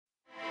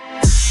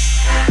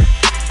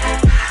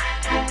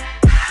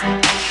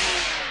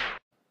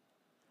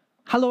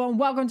Hello and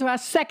welcome to our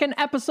second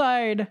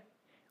episode.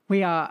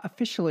 We are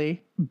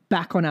officially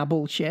back on our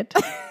bullshit.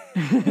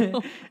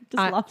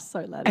 Laugh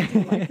so loud into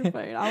the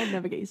microphone. I'll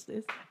never get used to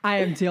this. I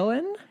am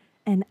Dylan.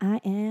 And I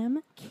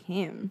am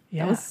Kim.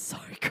 Yeah. That was so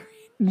great.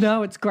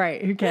 No, it's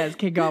great. Who cares?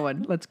 Keep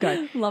going. Let's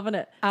go. Loving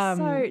it.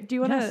 So do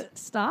you want to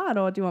start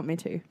or do you want me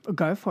to?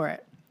 Go for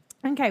it.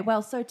 Okay,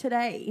 well, so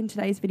in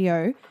today's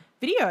video,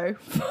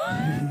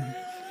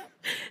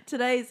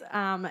 today's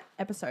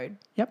episode,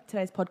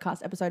 today's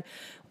podcast episode,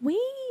 we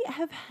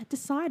have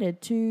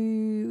decided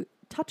to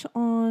touch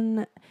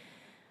on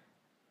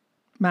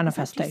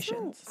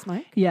Manifestations.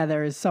 Smoke. Yeah,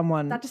 there is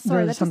someone,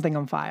 there's something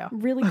on fire.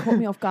 Really caught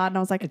me off guard and I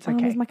was like, It's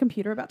okay. Is my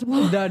computer about to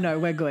blow up? No,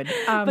 we're good.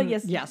 But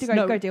yes,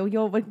 go deal.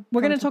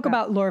 We're going to talk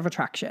about law of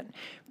attraction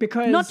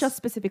because... Not just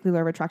specifically law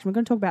of attraction. We're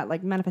going to talk about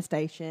like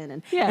manifestation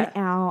and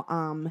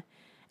our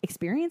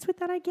experience with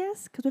that, I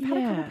guess. Because we've had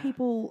a couple of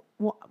people,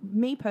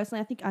 me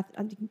personally, I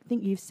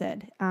think you've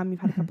said,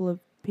 you've had a couple of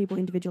people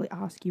individually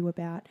ask you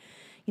about,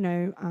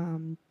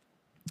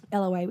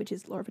 LOA, which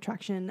is law of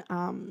attraction,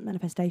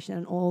 manifestation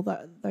and all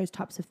those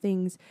types of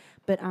things.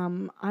 But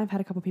I've had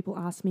a couple of people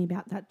ask me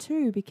about that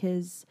too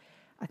because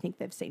I think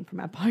they've seen from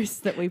our posts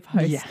that we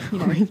post. Yeah,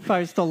 we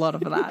post a lot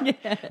of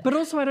that. But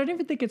also I don't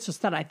even think it's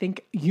just that. I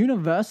think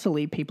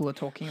universally people are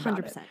talking about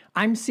 100%. it.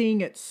 I'm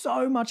seeing it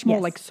so much more.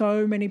 Like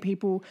so many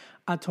people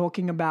are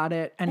talking about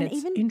it and it's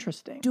even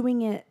interesting.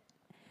 Doing it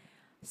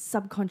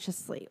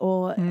subconsciously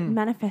or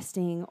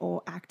manifesting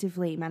or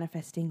actively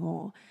manifesting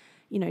or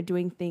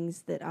doing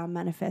things that are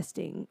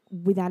manifesting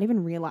without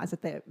even realize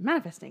that they're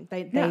manifesting.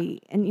 They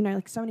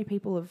like so many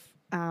people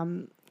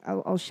have,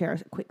 I'll share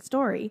a quick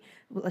story.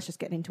 Well, let's just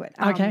get into it.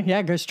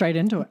 Okay. Go straight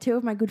into it. Two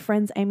of my good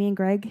friends, Amy and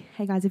Greg.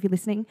 Hey guys, if you're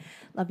listening,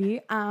 love you.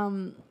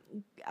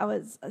 I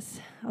was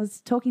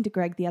talking to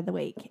Greg the other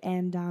week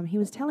and he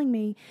was telling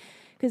me,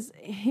 because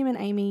him and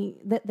Amy,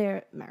 that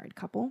they're a married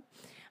couple,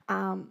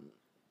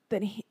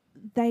 but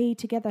they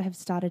together have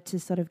started to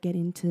sort of get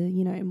into,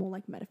 more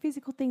like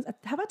metaphysical things.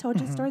 Have I told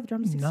you the story, the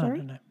drumstick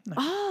story? No.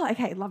 Oh,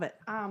 okay. Love it.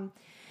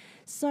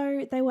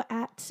 So they were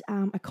at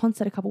a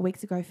concert a couple of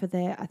weeks ago for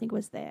I think it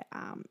was their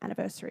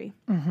anniversary.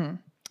 Mm-hmm.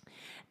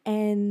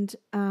 And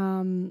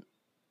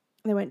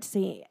they went to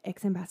see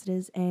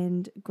Ex-Ambassadors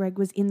and Greg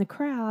was in the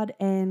crowd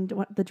and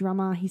the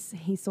drummer, he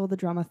saw the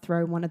drummer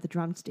throw one of the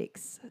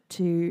drumsticks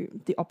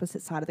to the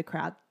opposite side of the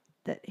crowd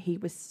that he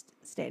was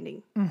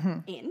standing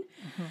in.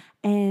 Mm-hmm.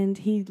 And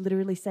he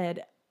literally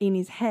said in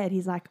his head,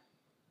 he's like,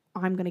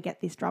 I'm going to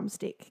get this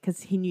drumstick,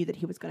 because he knew that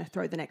he was going to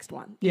throw the next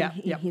one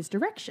in his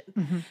direction.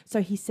 Mm-hmm.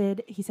 So he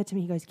said to me,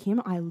 he goes, Kim,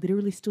 I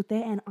literally stood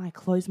there and I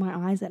closed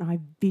my eyes and I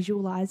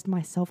visualized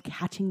myself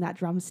catching that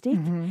drumstick.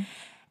 Mm-hmm.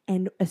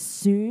 And as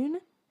soon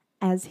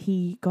as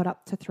he got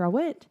up to throw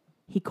it,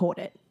 he caught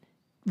it.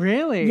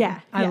 Really? Yeah.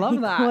 I love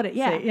that. Caught it,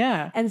 yeah. See,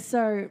 yeah. And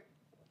so,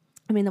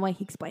 I mean, the way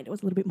he explained it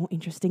was a little bit more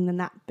interesting than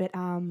that. But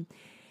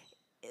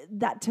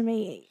that to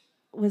me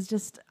was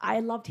just,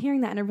 I loved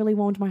hearing that and it really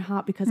warmed my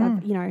heart because I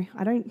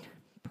don't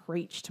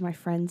preach to my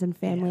friends and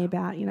family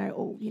about,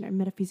 all,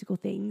 metaphysical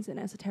things and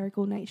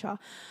esoterical nature,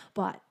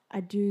 but I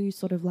do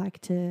sort of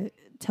like to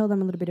tell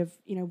them a little bit of,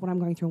 what I'm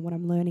going through and what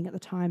I'm learning at the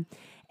time.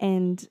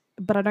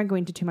 But I don't go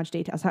into too much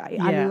detail. So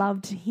I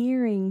loved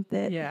hearing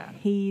that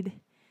he'd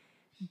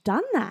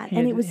done that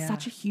and it was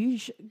such a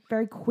huge,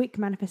 very quick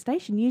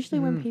manifestation. Usually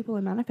when people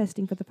are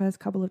manifesting for the first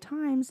couple of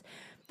times,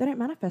 they don't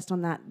manifest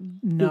on that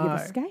big of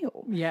a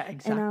scale. Yeah,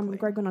 exactly. And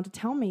Greg went on to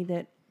tell me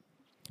that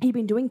he'd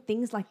been doing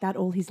things like that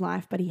all his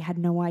life, but he had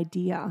no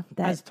idea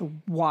that as to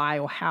why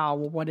or how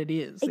or what it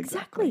is.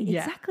 Exactly.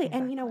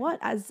 And you know what?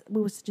 As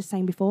we were just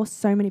saying before,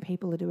 so many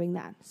people are doing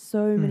that.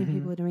 So many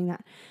people are doing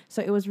that.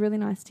 So it was really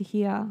nice to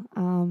hear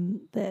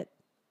that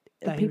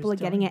people are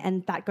getting it,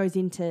 and that goes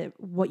into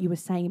what you were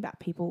saying about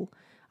people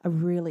are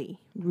really,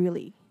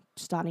 really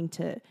starting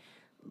to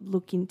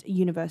look into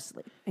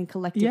universally and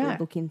collectively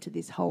look into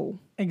this whole.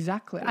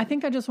 Exactly. I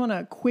think I just want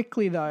to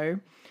quickly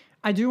though,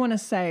 I do want to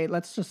say,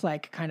 let's just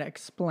like kind of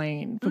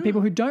explain for people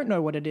who don't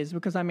know what it is,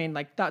 because I mean,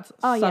 like that's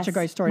such a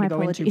great story to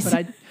go into.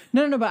 But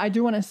but I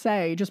do want to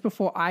say, just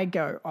before I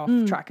go off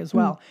track as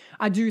well,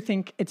 I do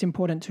think it's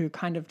important to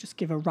kind of just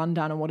give a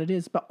rundown on what it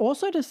is, but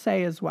also to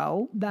say as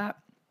well that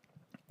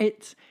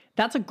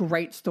that's a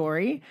great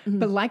story,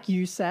 but like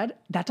you said,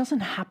 that doesn't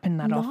happen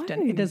that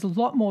often. There's a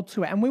lot more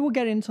to it, and we will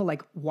get into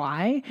like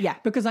why. Yeah,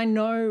 because I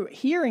know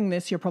hearing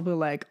this, you're probably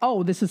like,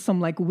 oh, this is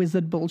some like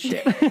wizard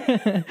bullshit.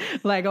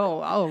 Like,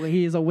 oh,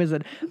 he is a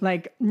wizard.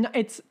 Like, no,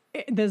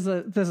 there's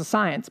a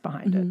science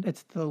behind it.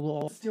 It's the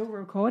law. Still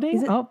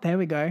recording? Oh, there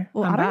we go.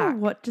 Well, I'm I don't back.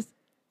 know what just.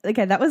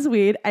 Okay, that was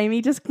weird.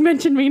 Amy just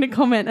mentioned me in a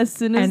comment as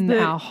soon as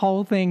our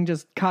whole thing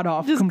just cut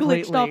off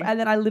completely. Glitched off, and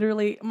then I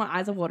literally, my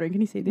eyes are watering.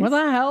 Can you see this? What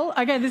the hell?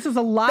 Okay, this is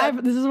a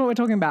live. This is what we're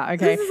talking about.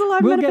 Okay, this is a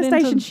live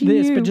manifestation. Get into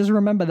this, but just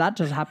remember that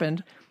just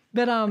happened.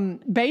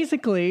 But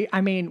basically,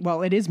 I mean,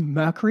 well, it is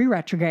Mercury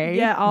retrograde.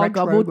 Yeah,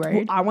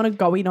 retrograde. I want to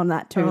go in on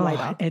that too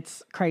later.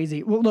 It's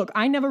crazy. Well, look,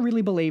 I never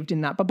really believed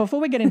in that. But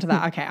before we get into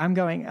that, okay, I'm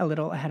going a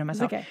little ahead of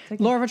myself. It's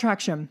okay. Law of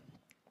attraction.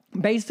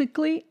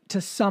 Basically,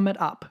 to sum it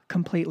up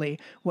completely,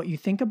 what you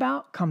think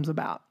about comes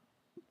about.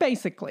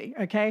 Basically,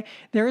 okay?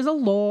 There is a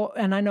law,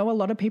 and I know a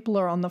lot of people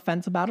are on the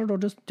fence about it or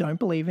just don't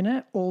believe in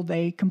it, or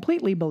they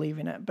completely believe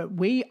in it. But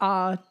we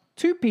are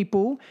two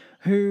people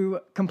who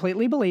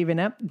completely believe in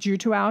it due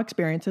to our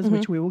experiences,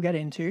 which we will get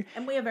into.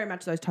 And we are very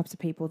much those types of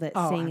people that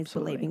seeing is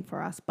believing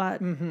for us.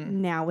 But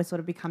now we're sort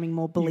of becoming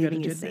more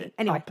believing is seeing.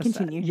 Anyway, opposite.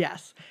 Continue.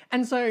 Yes.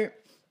 And so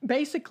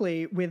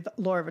basically with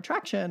law of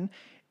attraction,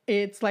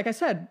 it's like I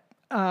said,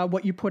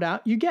 what you put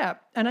out, you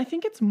get. And I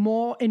think it's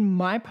more, in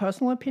my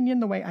personal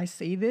opinion, the way I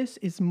see this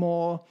is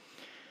more...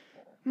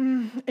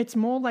 it's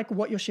more like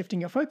what you're shifting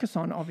your focus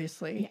on,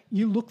 obviously. Yeah.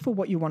 You look for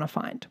what you want to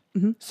find.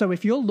 So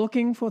if you're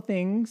looking for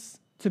things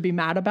to be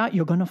mad about,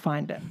 you're going to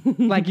find it.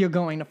 Like, you're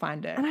going to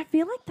find it. And I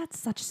feel like that's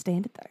such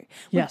standard, though.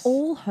 Yes. We've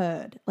all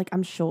heard, like,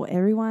 I'm sure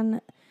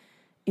everyone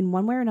in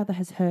one way or another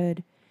has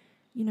heard,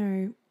 you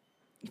know,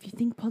 if you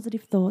think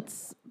positive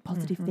thoughts,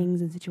 positive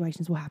things and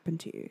situations will happen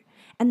to you.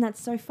 And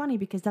that's so funny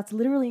because that's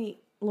literally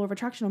law of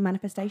attraction or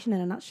manifestation in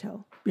a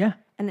nutshell. Yeah.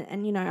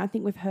 And you know, I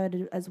think we've heard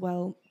it as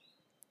well.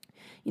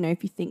 You know,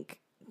 if you think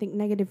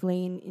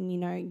negatively and you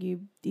know,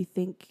 you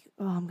think,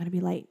 oh, I'm going to be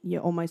late,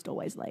 you're almost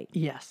always late.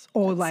 Yes.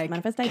 Or like,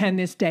 can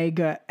this day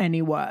get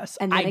any worse?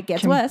 And then it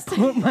gets worse.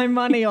 Put my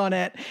money on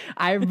it.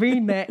 I've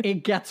been there.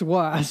 It gets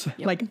worse.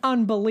 Like,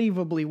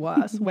 unbelievably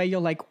worse, where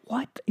you're like,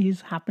 what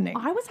is happening?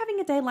 I was having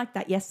a day like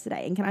that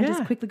yesterday. And can I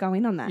just quickly go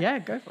in on that? Yeah,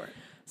 go for it.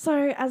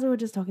 So as we were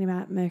just talking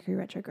about Mercury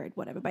retrograde,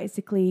 whatever,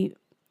 basically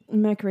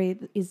Mercury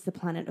is the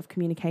planet of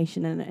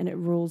communication and it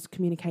rules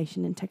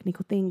communication and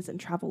technical things and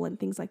travel and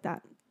things like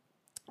that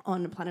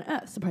on planet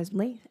Earth,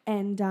 supposedly.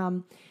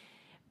 And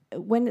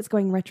when it's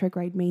going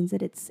retrograde means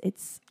that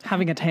it's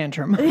having a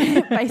tantrum.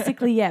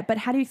 Basically, yeah. But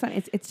how do you explain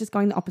it? It's just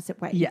going the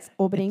opposite way. Yeah. It's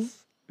orbiting.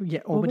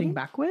 Orbiting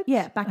backwards?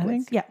 Yeah,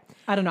 backwards. Yeah.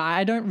 I don't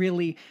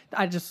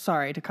know.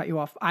 Sorry to cut you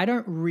off. I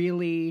don't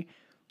really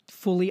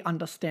fully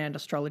understand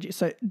astrology.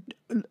 So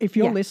if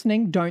you're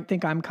listening, don't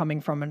think I'm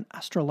coming from an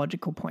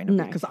astrological point of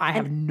view because I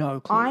have no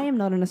clue. I am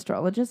not an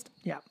astrologist.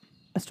 Yeah.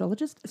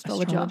 Astrologer.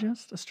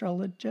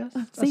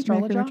 See,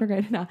 Mercury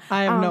retrograde. No.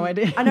 I have no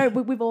idea. I know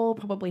we've all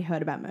probably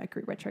heard about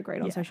Mercury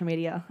retrograde on social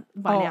media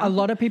by now. A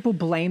lot of people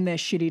blame their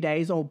shitty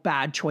days or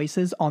bad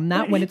choices on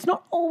that when it's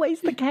not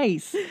always the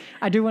case.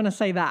 I do want to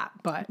say that,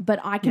 but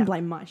I can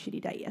blame my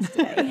shitty day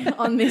yesterday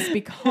on this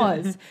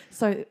because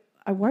so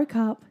I woke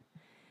up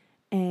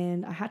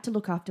and I had to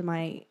look after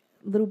my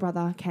little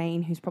brother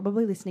Kane, who's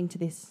probably listening to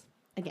this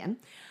again.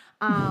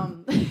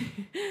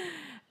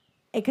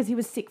 Because he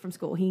was sick from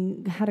school.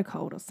 He had a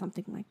cold or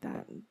something like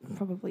that.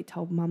 Probably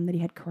told mum that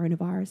he had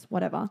coronavirus,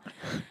 whatever.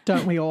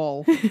 Don't we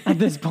all at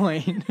this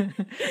point?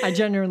 I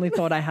genuinely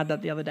thought I had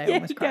that the other day.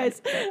 Almost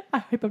cried. Guys, I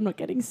hope I'm not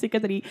getting sick.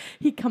 And then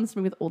he comes to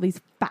me with all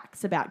these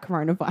facts about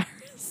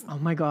coronavirus. Oh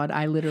my God,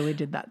 I literally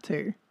did that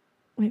too.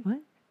 Wait, what?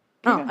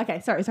 Okay.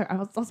 Sorry. I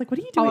was like, what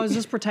are you doing? I was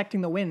just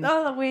protecting the wind.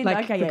 Oh, the wind.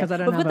 Like, okay, yeah. Because I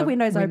don't We've have got the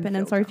windows open, filter.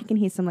 and so if you can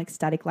hear some like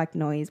static like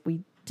noise,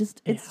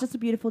 it's just a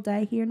beautiful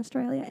day here in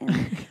Australia,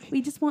 and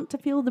we just want to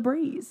feel the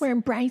breeze. We're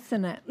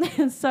embracing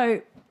it. So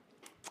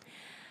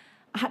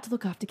I had to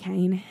look after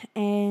Kane,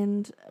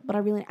 but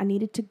I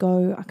needed to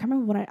go. I can't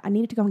remember I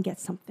needed to go and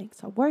get something.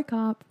 So I woke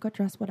up, got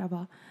dressed, whatever,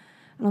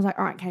 and I was like,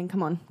 all right, Kane,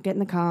 come on, get in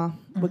the car.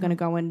 We're going to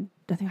go and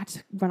I think I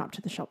just run up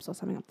to the shops or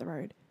something up the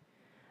road.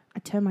 I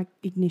turned my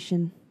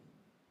ignition.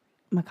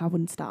 My car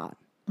wouldn't start.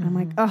 And I'm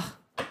like, oh,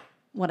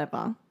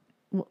 whatever.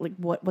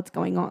 What's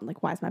going on?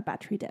 Like, why is my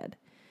battery dead?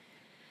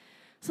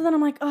 So then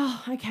I'm like,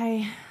 oh,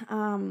 okay.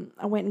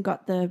 I went and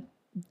got the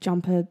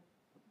jumper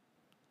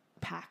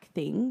pack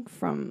thing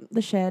from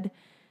the shed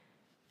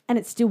and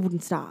it still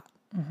wouldn't start.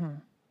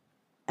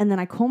 And then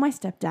I call my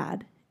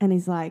stepdad and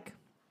he's like,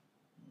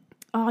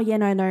 oh, yeah,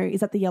 no.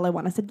 Is that the yellow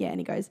one? I said, yeah. And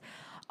he goes,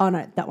 oh,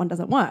 no, that one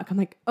doesn't work. I'm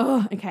like,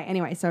 oh, okay.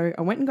 Anyway, so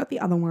I went and got the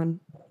other one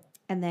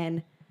and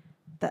then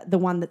the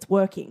one that's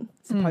working,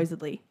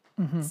 supposedly.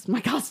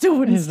 My car still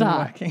wouldn't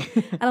start.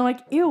 And I'm like,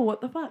 ew, what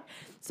the fuck?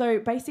 So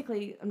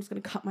basically, I'm just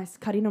going to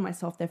cut in on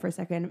myself there for a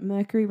second.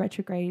 Mercury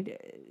retrograde,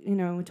 you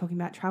know, we're talking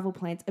about travel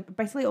plans.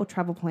 Basically, all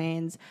travel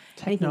plans,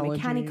 anything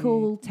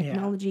mechanical,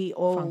 technology,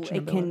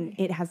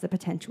 it has the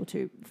potential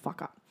to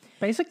fuck up.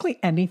 Basically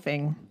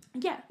anything.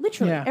 Yeah,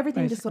 literally.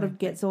 Everything just sort of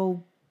gets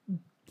all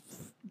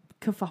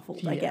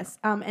kerfuffled, I guess.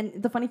 And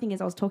the funny thing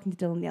is I was talking to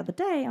Dylan the other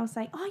day. I was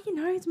saying, oh, you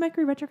know, it's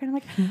Mercury retrograde. I'm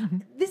like,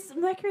 this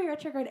Mercury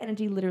retrograde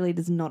energy literally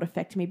does not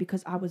affect me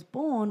because I was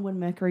born when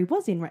Mercury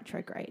was in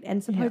retrograde.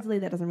 And supposedly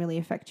that doesn't really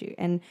affect you.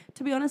 And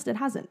to be honest, it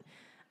hasn't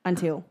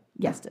until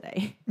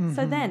yesterday.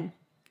 So then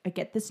I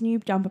get this new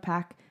jumper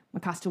pack. My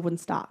car still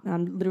wouldn't start. And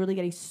I'm literally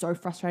getting so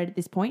frustrated at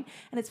this point.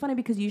 And it's funny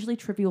because usually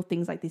trivial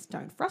things like this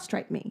don't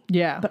frustrate me.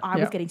 Yeah. But I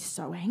was getting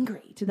so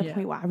angry to the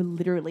point where I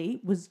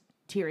literally was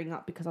tearing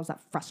up because I was that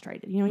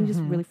frustrated. You know, when you're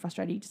just really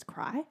frustrated, you just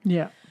cry.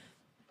 Yeah.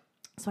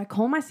 So I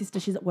call my sister.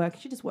 She's at work.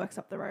 She just works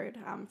up the road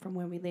from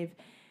where we live.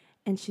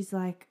 And she's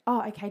like,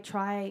 oh, okay,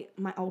 try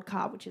my old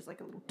car, which is like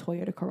a little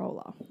Toyota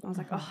Corolla. I was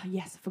like, oh,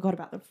 yes, I forgot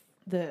about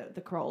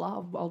the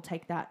Corolla. I'll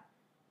take that.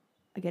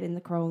 I get in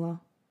the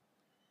Corolla.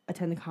 I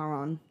turn the car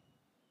on.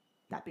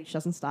 that bitch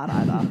doesn't start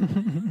either.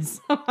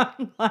 So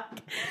I'm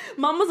like,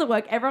 Mum was at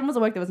work, everyone was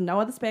at work. There was no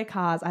other spare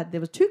cars. There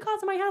was 2 cars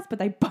in my house, but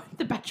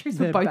the batteries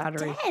were both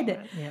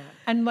dead. Yeah.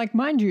 And like,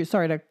 mind you,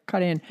 sorry to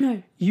cut in.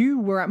 No. You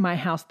were at my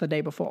house the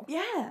day before.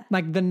 Yeah.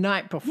 Like the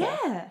night before.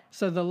 Yeah.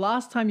 So the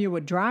last time you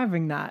were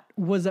driving that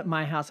was at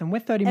my house, and we're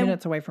 30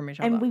 minutes away from each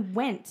other. And we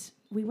went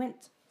we an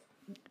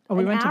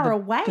went hour to the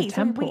away.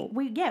 temple.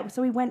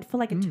 So we went for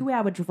like a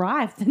 2-hour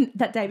drive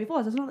that day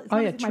before. So it's not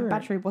as if my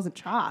battery wasn't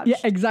charged. Yeah,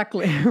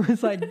 exactly. It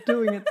was like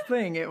doing its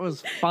thing. It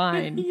was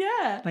fine.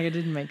 Yeah. Like it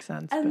didn't make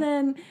sense. And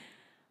then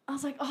I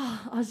was like,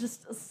 I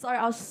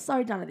was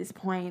so done at this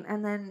point.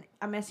 And then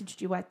I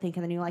messaged you, I think,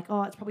 and then you're like,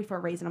 it's probably for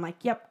a reason. I'm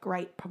like, yep,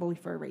 great, probably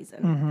for a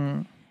reason.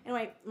 Mm-hmm.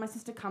 Anyway, my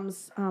sister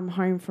comes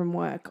home from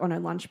work on her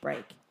lunch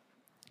break.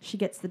 She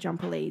gets the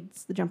jumper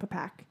leads, the jumper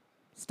pack,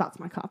 starts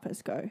my car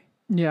first go.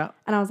 Yeah.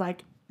 And I was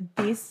like,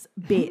 this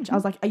bitch. I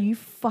was like, are you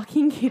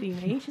fucking kidding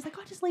me? She's like,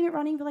 just leave it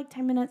running for like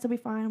 10 minutes. It'll be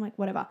fine. I'm like,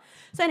 whatever.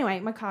 So anyway,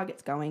 my car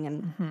gets going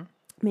and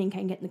me and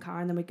Kane get in the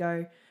car and then we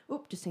go,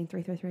 just seen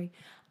 333.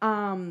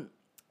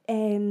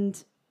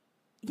 And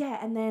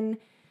then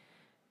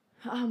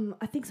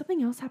I think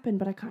something else happened,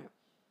 but I can't.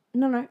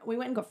 No. We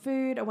went and got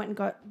food. I went and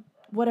got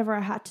whatever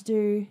I had to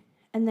do.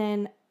 And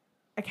then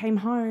I came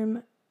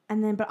home.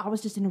 But I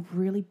was just in a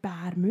really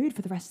bad mood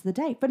for the rest of the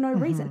day for no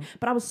reason.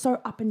 But I was so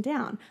up and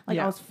down. Like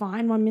I was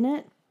fine one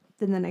minute,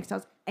 then the next I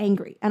was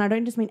angry. And I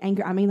don't just mean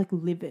angry, I mean like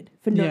livid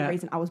for no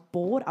reason. I was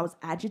bored. I was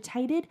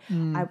agitated.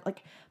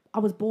 I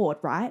was bored,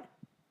 right?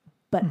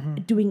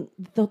 But doing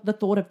the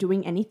thought of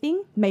doing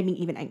anything made me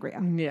even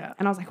angrier. Yeah.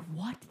 And I was like,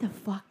 what the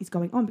fuck is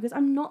going on? Because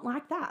I'm not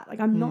like that. Like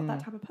I'm not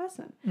that type of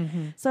person.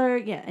 So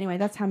yeah, anyway,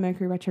 that's how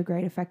Mercury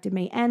retrograde affected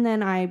me. And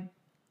then I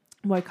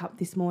woke up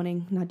this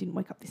morning. No, I didn't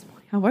wake up this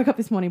morning. I woke up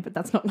this morning, but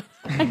that's not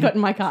when I got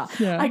in my car.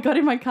 I got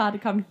in my car to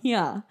come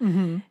here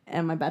and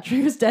my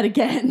battery was dead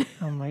again.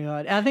 Oh my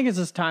God. I think it's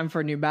just time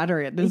for a new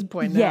battery at this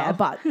point now. Yeah,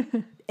 but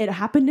it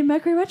happened in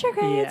Mercury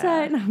retrograde. Yeah.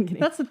 So, no, I'm kidding.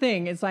 That's the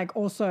thing. It's like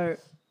also,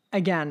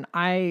 again,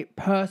 I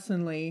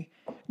personally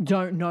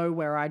don't know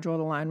where I draw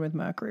the line with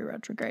Mercury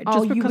retrograde.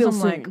 Just because you will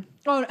I'm soon.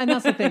 like, and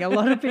that's the thing. A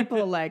lot of people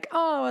are like,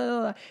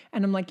 and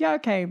I'm like, yeah,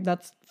 okay,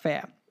 that's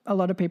fair. A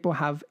lot of people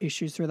have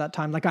issues through that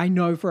time. Like I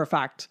know for a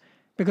fact,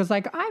 because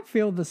like I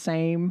feel the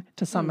same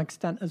to some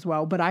extent as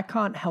well, but I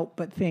can't help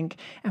but think,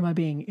 am I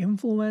being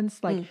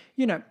influenced? Like,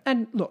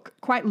 and look,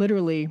 quite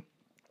literally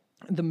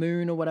the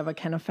moon or whatever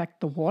can affect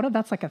the water.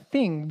 That's like a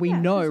thing we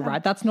know,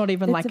 right? That's not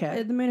even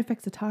the moon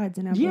affects the tides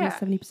and our body is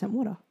 70%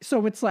 water.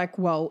 So it's like,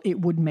 well, it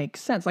would make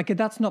sense. Like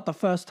that's not the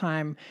first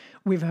time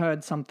we've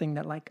heard something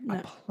that like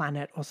a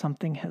planet or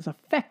something has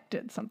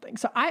affected something.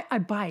 So I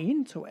buy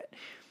into it.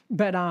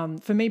 But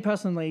for me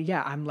personally,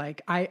 I'm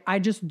like, I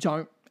just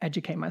don't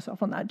educate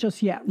myself on that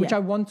just yet, which I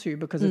want to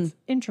because it's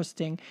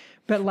interesting.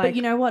 But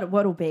you know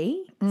what'll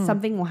be?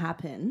 Something will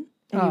happen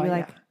and you'll be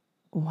like,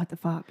 what the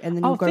fuck? And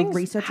then you'll go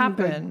research and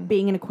go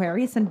being an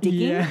Aquarius and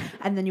digging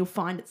and then you'll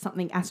find it's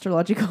something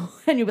astrological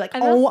and you'll be like,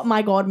 oh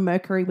my God,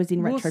 Mercury was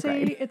in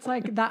retrograde. See, it's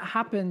like that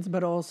happens,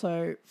 but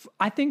also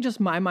I think just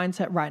my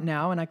mindset right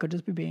now, and I could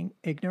just be being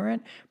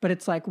ignorant, but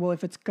it's like, well,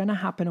 if it's going to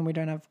happen and we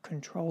don't have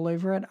control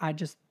over it, I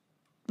just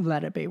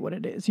let it be what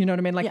it is. You know what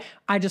I mean? Like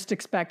I just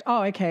expect,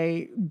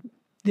 okay,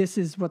 this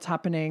is what's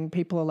happening.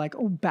 People are like,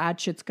 bad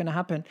shit's going to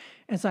happen.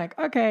 And it's like,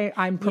 okay,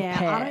 I'm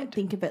prepared. Yeah, I don't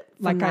think of it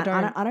from that.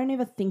 I don't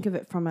ever think of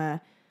it from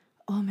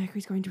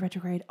Mercury's going to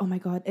retrograde. Oh my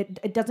God.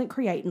 It doesn't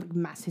create like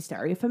mass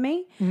hysteria for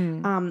me.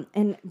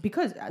 And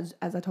because as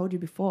I told you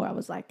before, I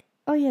was like,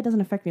 it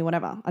doesn't affect me,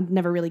 whatever. I'd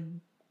never really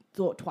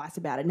thought twice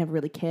about it, never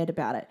really cared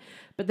about it.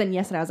 But then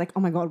yesterday I was like,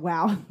 oh my God,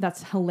 wow,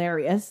 that's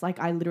hilarious.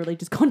 Like I literally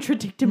just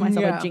contradicted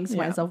myself and jinxed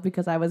myself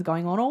because I was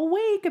going on all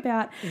week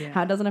about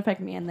how it doesn't affect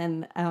me. And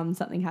then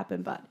something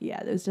happened. But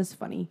it was just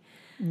funny.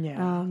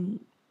 Yeah.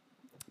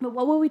 But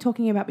what were we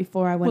talking about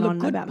before I went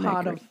on about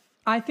Mercury?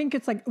 I think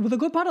it's like, the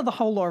good part of the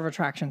whole law of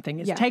attraction thing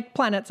is take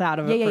planets out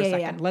of it for a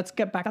second. Let's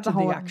get back to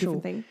the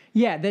actual thing.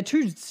 Yeah, they're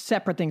two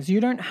separate things.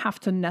 You don't have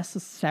to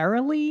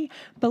necessarily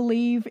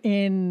believe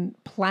in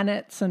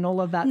planets and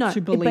all of that to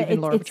believe in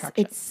law of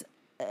attraction. It's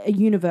a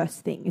universe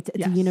thing. It's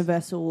a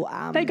universal.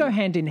 They go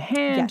hand in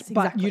hand, exactly.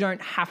 but you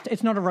don't have to.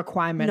 It's not a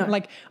requirement. No.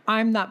 Like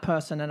I'm that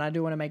person, and I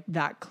do want to make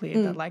that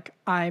clear that like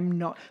I'm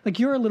not like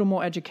you're a little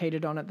more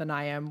educated on it than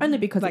I am. Only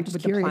because like I'm just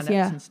with curious, the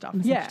planets and stuff.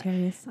 I'm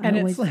Sagittarius.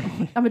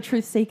 I'm a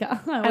truth seeker.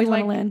 I always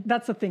want to learn.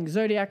 That's the thing.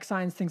 Zodiac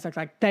signs, things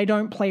like they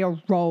don't play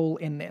a role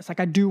in this.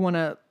 Like I do want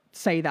to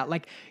say that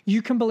like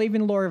you can believe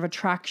in law of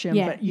attraction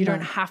but you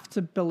don't have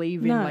to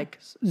believe in like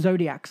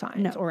zodiac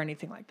signs or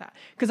anything like that,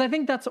 because I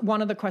think that's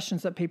one of the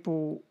questions that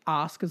people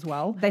ask as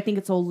well. They think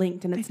it's all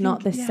linked and it's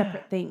not. They're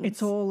separate things.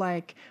 It's all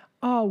like,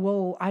 oh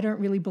well, I don't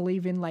really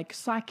believe in like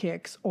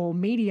psychics or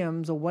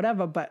mediums or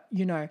whatever, but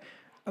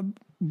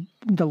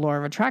the law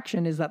of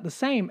attraction, is that the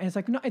same? And it's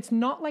like, no, it's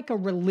not like a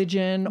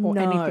religion or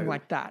anything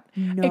like that.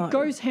 It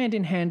goes hand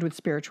in hand with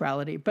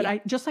spirituality, but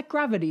I just like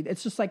gravity,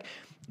 it's just like,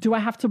 do I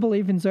have to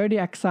believe in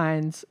zodiac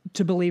signs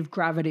to believe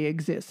gravity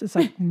exists? It's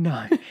like,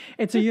 no,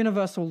 it's a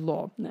universal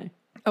law. No.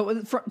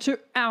 To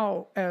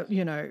our,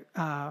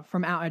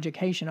 from our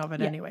education of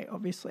it anyway,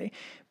 obviously.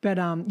 But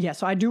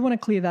so I do want to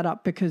clear that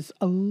up because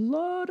a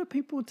lot of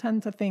people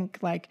tend to think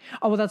like,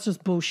 oh, well, that's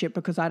just bullshit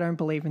because I don't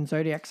believe in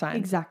zodiac signs.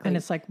 Exactly. And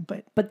it's like,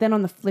 but then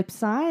on the flip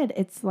side,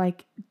 it's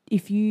like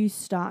if you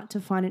start to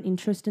find an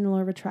interest in the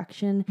law of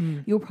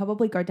attraction, you'll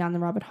probably go down the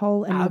rabbit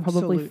hole and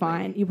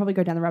you'll probably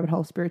go down the rabbit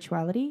hole of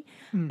spirituality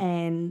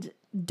and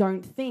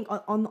don't think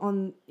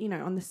on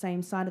the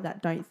same side of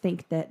that, don't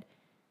think that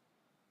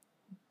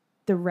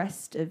the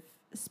rest of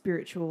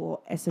spiritual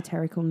or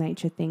esoterical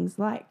nature things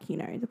like,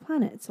 the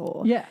planets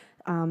or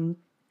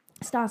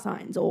star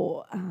signs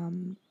or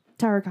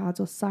tarot cards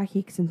or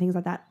psychics and things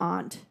like that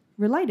aren't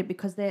related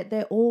because they're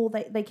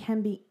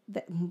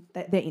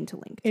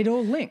interlinked. It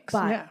all links.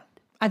 But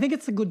I think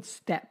it's a good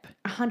step.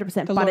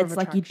 100%. But it's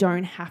like you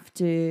don't have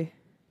to.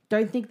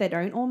 Don't think they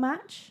don't all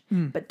match,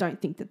 but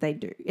don't think that they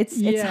do. It's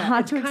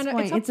hard to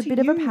explain. It's a bit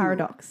of a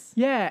paradox.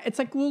 Yeah, it's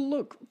like, well,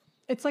 look.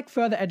 It's like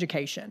further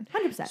education.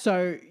 100%.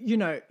 So,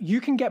 you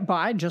can get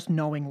by just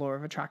knowing law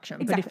of attraction.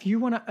 Exactly. But if you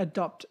want to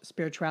adopt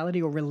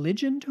spirituality or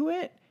religion to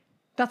it,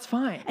 that's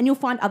fine. And you'll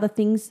find other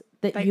things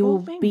that you'll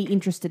be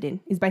interested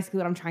in, is basically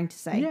what I'm trying to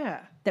say.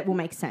 Yeah. That will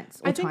make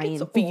sense or I think tie in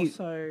it's for you.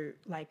 also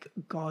like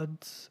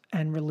gods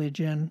and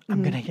religion.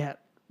 I'm going to get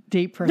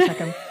deep for a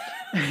second.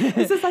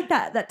 This is like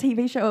that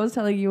TV show I was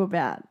telling you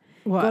about.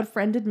 What? God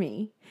Friended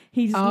Me.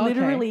 He's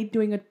literally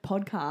doing a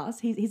podcast.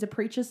 He's a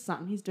preacher's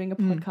son. He's doing a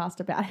podcast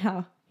about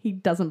how he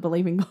doesn't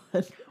believe in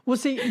God. Well,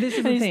 see, this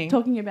is the thing. He's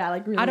talking about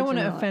like religion. I don't want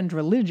to offend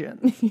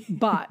religion,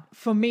 but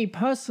for me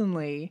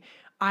personally,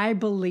 I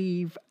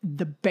believe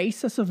the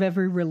basis of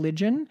every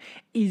religion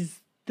is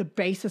the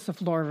basis of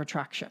law of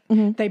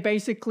attraction. They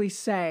basically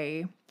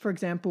say, for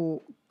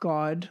example,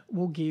 God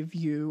will give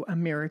you a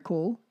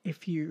miracle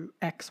if you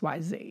X, Y,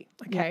 Z.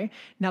 Okay. Yeah.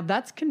 Now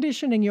that's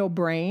conditioning your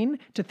brain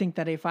to think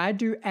that if I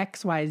do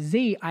X, Y,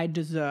 Z, I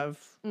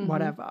deserve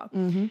whatever.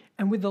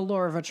 And with the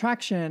law of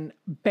attraction,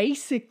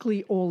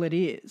 basically all it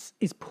is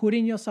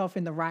putting yourself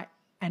in the right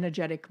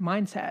energetic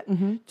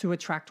mindset to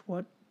attract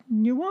what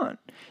you want.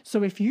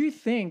 So if you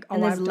think,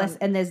 and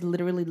there's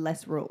literally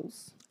less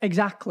rules.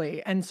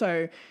 Exactly. And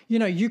so,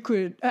 you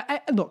could,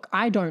 look,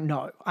 I don't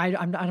know.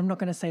 I'm not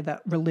going to say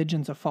that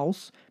religions are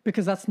false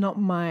because that's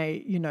not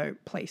my,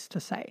 place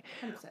to say.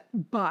 100%.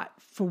 But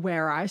for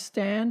where I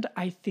stand,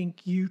 I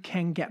think you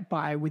can get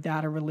by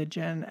without a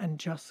religion and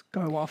just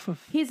go off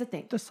of Here's the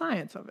thing. The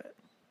science of it.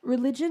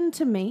 Religion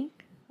to me,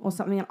 or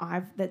something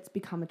that's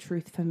become a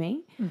truth for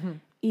me,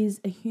 is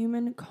a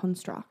human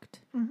construct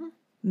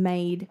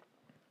made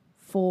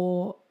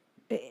for...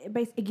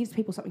 It gives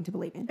people something to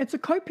believe in. It's a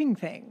coping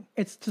thing.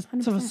 It's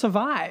to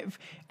survive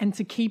and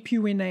to keep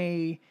you in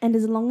a... And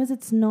as long as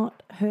it's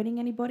not hurting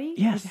anybody,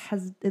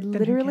 it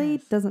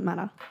literally doesn't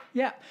matter.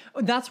 Yeah.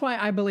 That's why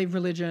I believe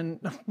religion...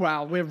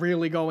 Wow, we're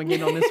really going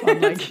in on this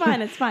one. It's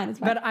fine.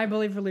 But I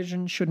believe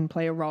religion shouldn't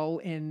play a role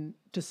in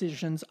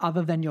decisions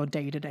other than your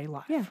day-to-day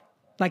life. Yeah.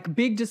 Like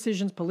big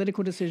decisions,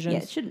 political decisions.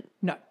 Yeah, it shouldn't.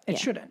 No, it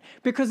shouldn't.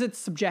 Because it's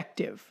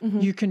subjective.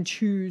 You can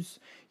choose,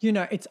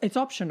 it's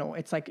optional.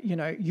 It's like,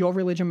 your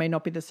religion may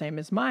not be the same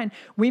as mine.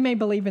 We may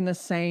believe in the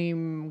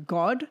same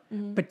God,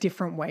 but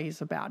different ways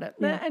about it.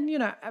 Yeah.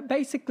 And,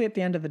 basically at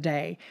the end of the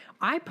day,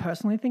 I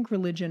personally think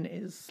religion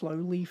is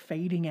slowly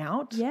fading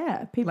out.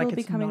 Yeah, people are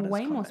becoming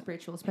way more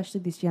spiritual,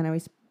 especially this year.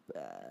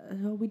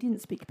 We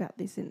didn't speak about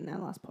this in our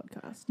last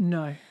podcast.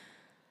 No.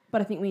 But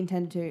I think we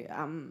intend to.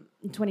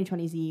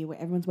 2020 is the year where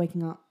everyone's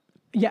waking up.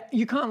 Yeah,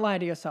 you can't lie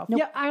to yourself. Nope.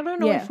 Yeah, I don't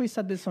know if we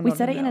said this or not. We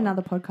said it in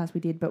another podcast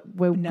we did, but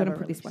we're going to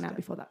put this one out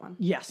before that one.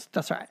 Yes,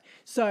 that's right.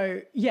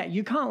 So, yeah,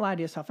 you can't lie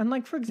to yourself. And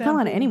like, for example... You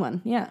can't lie to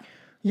anyone, yeah.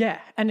 Yeah,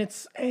 and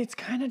it's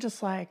kind of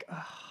just like,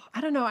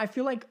 I don't know. I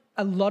feel like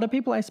a lot of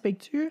people I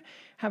speak to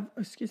have...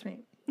 Excuse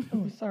me.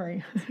 Oh,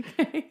 sorry.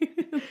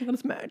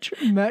 It's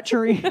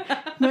Mercury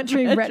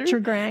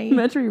retrograde.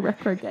 Mercury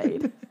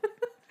retrograde.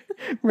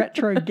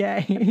 Retro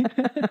gay.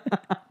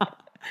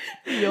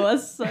 You're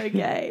so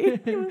gay.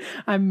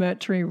 I'm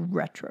Mercury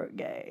retro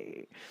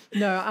gay.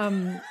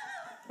 No,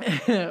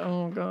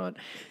 oh God.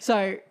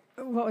 So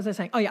what was I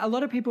saying? Oh yeah, a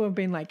lot of people have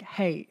been like,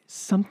 hey,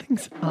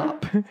 something's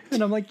up.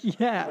 And I'm like,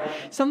 yeah,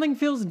 something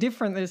feels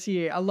different this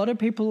year. A lot of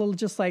people are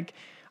just like,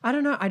 I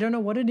don't know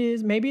what it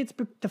is. Maybe it's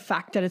the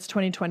fact that it's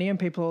 2020 and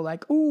people are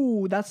like,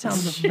 ooh, that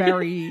sounds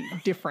very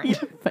different.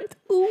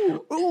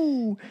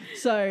 Ooh.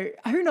 So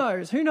who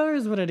knows? Who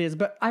knows what it is?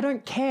 But I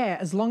don't care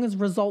as long as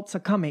results are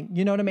coming.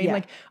 You know what I mean? Yeah.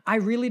 Like, I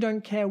really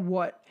don't care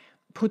what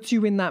puts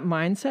you in that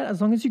mindset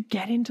as long as you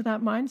get into that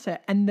mindset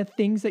and the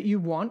things that you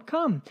want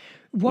come.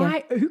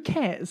 Why? Yeah. Who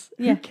cares?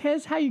 Yeah. Who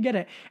cares how you get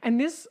it? And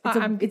this...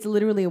 It's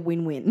literally a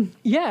win-win.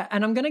 Yeah.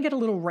 And I'm going to get a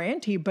little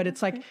ranty, but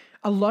it's like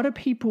a lot of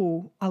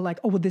people are like,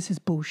 oh, well, this is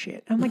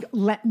bullshit. And I'm like,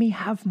 let me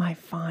have my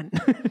fun.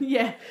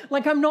 Yeah.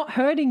 Like, I'm not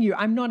hurting you.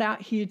 I'm not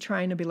out here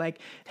trying to be like,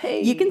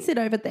 hey. You can sit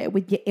over there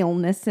with your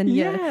illness and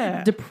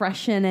your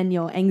depression and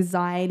your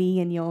anxiety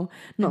and your...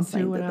 Not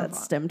saying that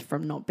stemmed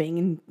from not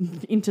being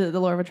into the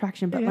law of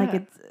attraction, but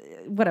like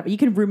whatever. You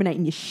can ruminate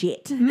in your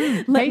shit. Let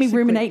me basically.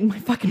 ruminate in my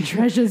fucking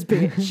treasures,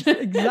 bitch.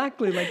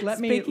 Exactly. Like, let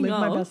me Speaking live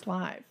my of, best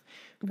life.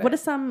 What are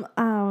some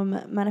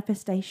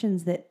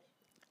manifestations that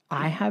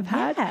I have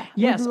had? Yeah,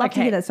 Yes. we'd love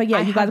to hear that. So,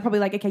 you guys are probably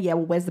like, okay, yeah,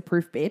 well, where's the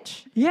proof,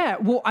 bitch? Yeah,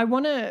 well, I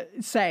want to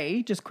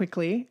say just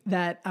quickly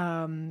that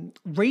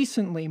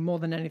recently, more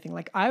than anything,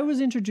 like I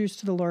was introduced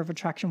to the law of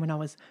attraction when I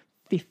was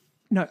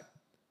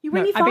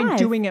I've been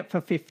doing it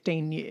for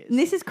 15 years. And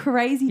this is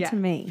crazy to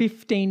me.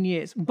 15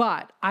 years,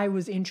 but I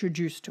was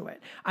introduced to it.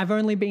 I've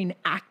only been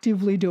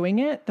actively doing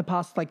it the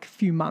past like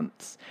few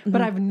months,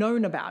 but I've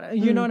known about it.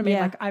 You know what I mean?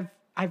 Yeah. Like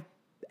I've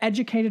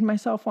educated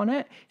myself on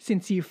it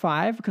since year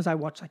 5 because I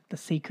watched like The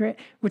Secret,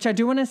 which I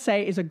do want to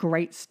say is a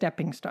great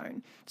stepping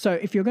stone. So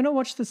if you're going to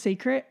watch The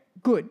Secret,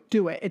 good,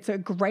 do it. It's a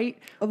great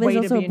way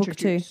to be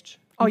introduced.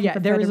 Oh yeah,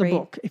 there is a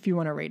book if you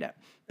want to read it.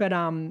 But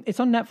it's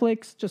on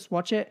Netflix, just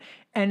watch it.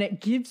 And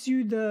it gives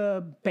you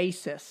the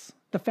basis,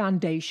 the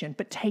foundation,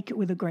 but take it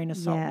with a grain of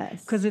salt.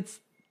 Yes. Because it's,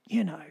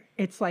 you know,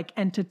 it's like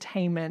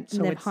entertainment.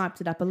 So they've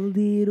hyped it up a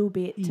little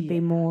bit to be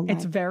more like,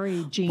 it's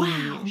very genius.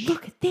 Wow,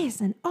 look at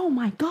this. And oh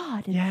my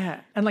God. And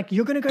yeah. And like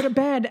you're going to go to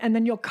bed and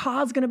then your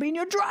car's going to be in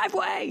your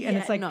driveway. And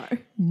it's like,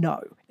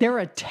 no. There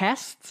are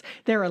tests.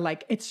 There are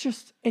like, it's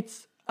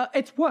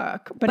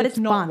work, but it's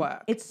not fun.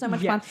 work. It's so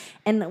much fun.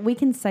 And we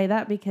can say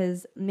that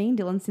because me and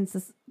Dylan,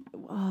 since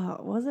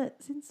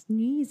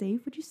New Year's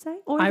Eve, would you say?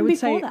 Or even I would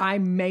say that? I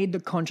made the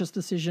conscious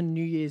decision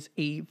New Year's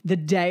Eve. The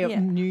day of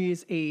New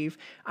Year's Eve,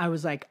 I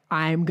was like,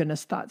 I'm going to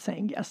start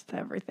saying yes to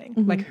everything.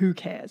 Like, who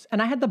cares?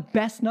 And I had the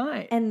best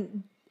night.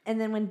 And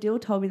then when Dill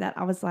told me that,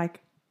 I was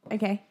like,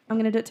 okay, I'm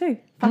going to do it too.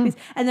 Fuck this.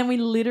 And then we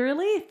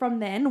literally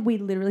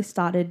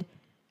started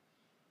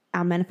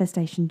our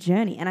manifestation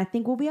journey. And I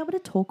think we'll be able to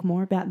talk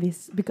more about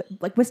this because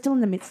like we're still in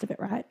the midst of it,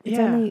 right? It's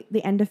only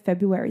the end of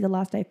February, the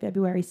last day of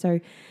February. So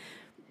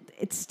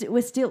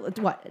we're still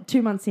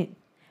 2 months in.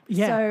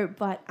 Yeah. So,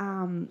 but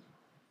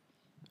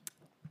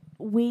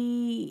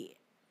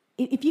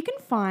if you can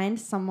find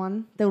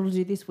someone that will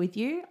do this with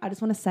you, I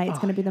just want to say it's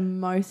going to be the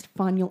most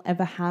fun you'll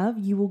ever have.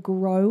 You will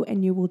grow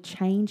and you will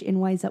change in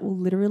ways that will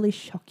literally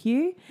shock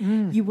you.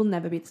 You will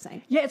never be the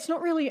same. Yeah, it's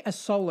not really a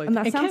solo And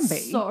that it sounds can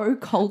be. so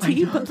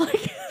culty, but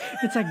like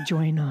it's like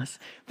join us.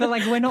 But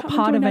like we're not come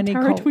part of join any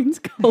our Tarot cult. Twins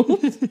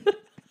cult.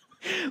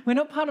 We're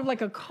not part of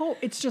like a cult.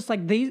 It's just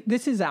like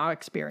this is our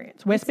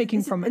experience. We're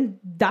speaking from and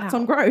that's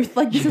on growth.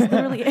 Like this is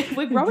literally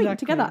we're growing Exactly.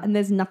 together, and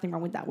there's nothing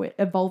wrong with that. We're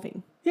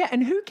evolving. Yeah,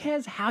 and who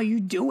cares how you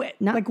do it?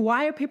 No. Like,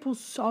 why are people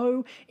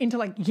so into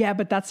like, yeah,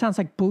 but that sounds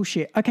like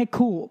bullshit. Okay,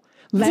 cool.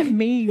 Let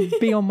me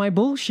be on my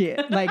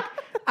bullshit. Like,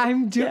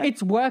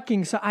 it's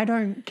working, so I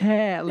don't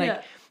care.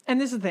 Like,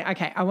 and this is the thing.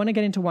 Okay, I want to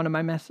get into one of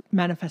my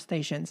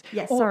manifestations.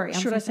 Yeah, Or sorry.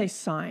 should I say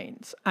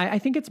signs? I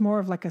think it's more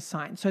of like a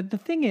sign. So the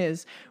thing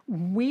is,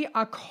 we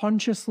are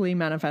consciously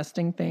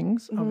manifesting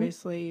things.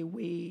 Obviously,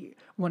 we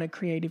wanted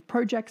creative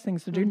projects,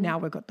 things to do. Now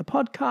we've got the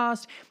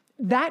podcast.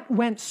 That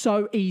went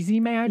so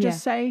easy, may I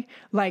just say?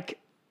 Like,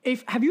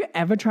 have you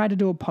ever tried to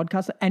do a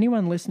podcast?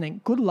 Anyone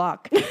listening, good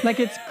luck. Like,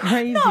 it's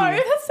crazy. No,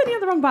 that's sending out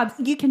the wrong vibes.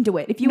 You can do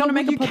it. If you want to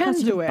make a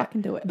podcast, you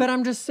can do it. But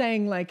I'm just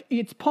saying, like,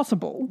 it's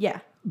possible.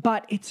 Yeah.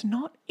 But it's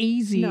not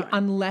easy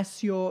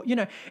unless you're,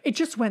 it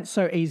just went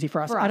so easy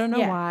for us. I don't know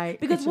why.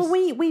 Because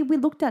we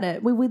looked at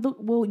it.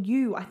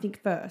 You, I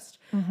think first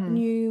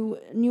knew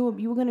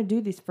you were going to do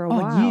this for a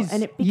while.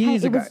 And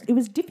it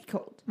was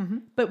difficult.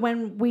 But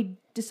when we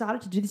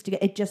decided to do this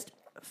together, it just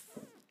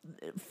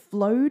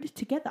flowed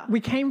together.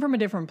 We came from a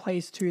different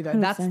place too, though.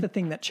 100%. That's the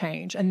thing that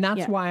changed. And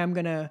that's why I'm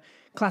going to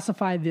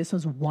classify this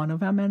as one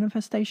of our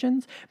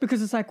manifestations,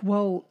 because it's like,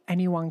 well,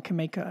 anyone can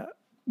make a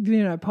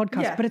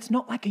podcast, but it's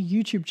not like a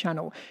YouTube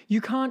channel.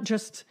 You can't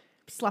just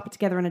slap it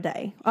together in a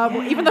day.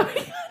 Well, even though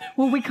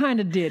we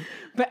kind of did,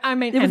 but I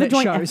mean, it was and a it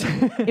joint shows.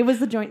 effort. It was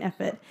the joint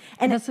effort,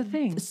 and that's the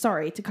thing.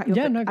 Sorry to cut you off.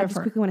 Yeah, no, go I just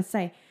for quickly want to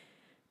say,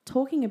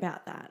 talking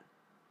about that.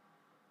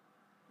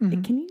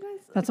 Can you guys?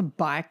 That's a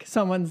bike.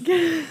 Someone's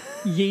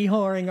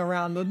yee-hawing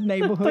around the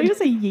neighborhood. I just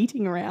say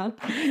yeeting around.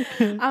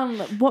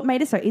 What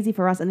made it so easy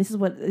for us, and this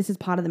is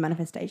part of the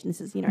manifestation. This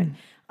is,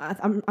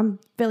 I'm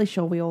fairly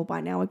sure we all by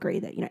now agree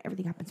that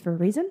everything happens for a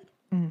reason.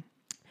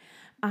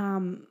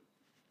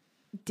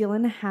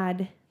 Dylan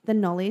had the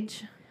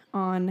knowledge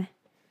on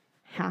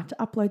how to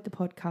upload the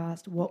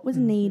podcast, what was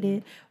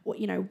needed,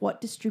 what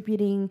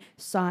distributing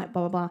site,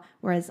 blah, blah, blah.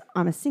 Whereas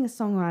I'm a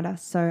singer-songwriter,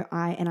 so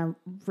I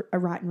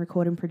write and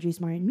record and produce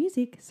my own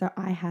music. So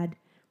I had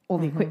all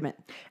the equipment.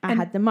 I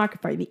had the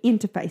microphone, the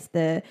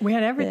interface, we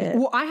had everything.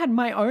 Well, I had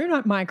my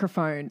own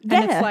microphone.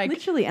 Yeah, and it's like,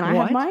 literally. And I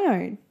had my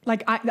own.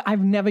 Like,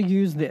 I've never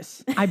used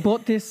this. I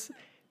bought this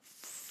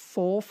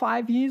 4 or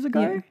 5 years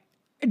ago.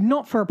 Yeah.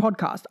 Not for a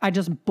podcast. I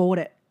just bought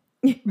it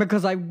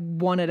because I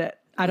wanted it.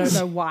 I don't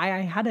know why I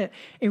had it.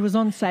 It was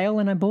on sale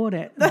and I bought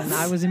it. And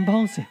I was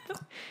impulsive.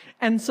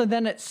 And so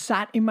then it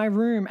sat in my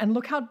room. And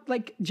look how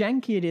like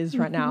janky it is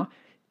right now.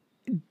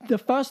 The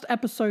first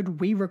episode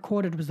we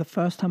recorded was the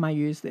first time I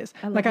used this.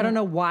 I don't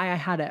know why I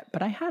had it,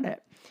 but I had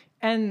it.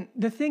 And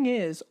the thing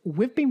is,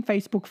 we've been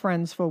Facebook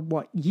friends for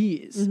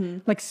years?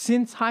 Like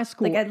since high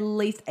school. Like at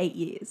least 8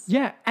 years.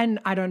 Yeah. And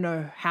I don't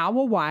know how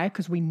or why,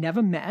 because we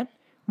never met.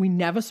 We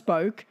never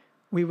spoke.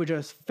 We were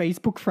just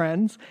Facebook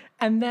friends.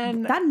 And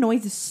then... That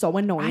noise is so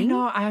annoying. I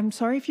know. I'm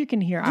sorry if you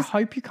can hear. I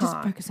hope you can't.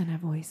 Just focus on our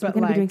voice. But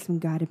We're going to be doing some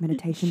guided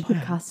meditation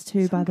podcasts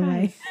too, by the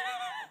way.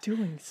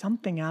 Doing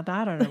something out there.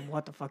 I don't know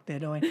what the fuck they're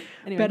doing.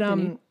 Anyway,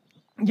 but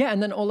yeah,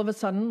 and then all of a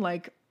sudden,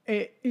 like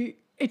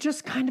it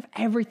just kind of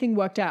everything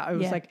worked out. It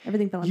was like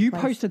everything fell into you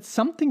place. posted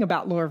something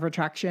about law of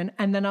attraction,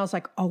 and then I was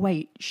like, oh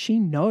wait, she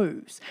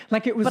knows.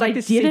 Like it was but like I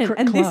this didn't. secret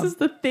And club. this is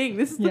the thing.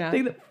 This is the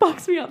thing that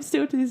fucks me up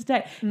still to this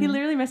day. He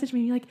literally messaged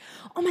me like,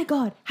 "Oh my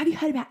god, have you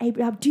heard about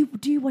Abraham? Do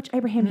you watch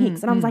Abraham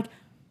Hicks?" And I was like,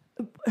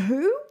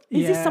 "Who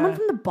is this? Someone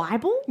from the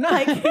Bible?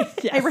 Like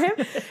Abraham?"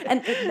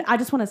 And I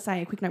just want to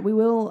say a quick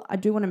note. I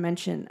do want to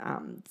mention.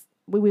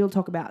 We will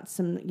talk about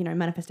some,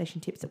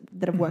 manifestation tips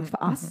that have worked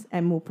for us,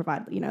 and we'll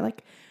provide,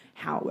 like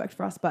how it worked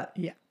for us. But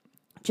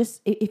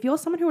just if you're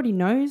someone who already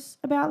knows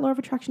about law of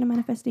attraction and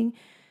manifesting,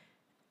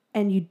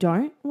 and you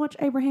don't watch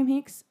Abraham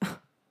Hicks,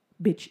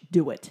 bitch,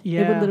 do it.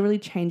 Yeah. It would literally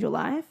change your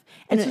life.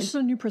 And it's just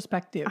a new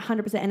perspective.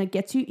 100%. And it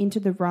gets you into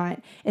the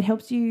right. It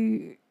helps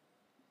you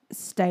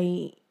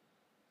stay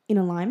in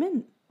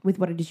alignment with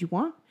what it is you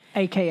want.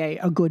 AKA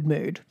a good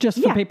mood,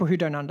 just for people who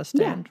don't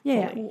understand.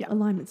 Yeah. fully. Well,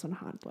 alignment's not a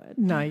hard word.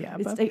 No, yeah.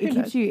 It But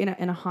keeps you in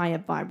a higher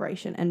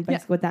vibration. And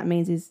basically what that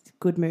means is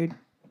good mood,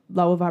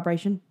 lower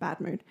vibration, bad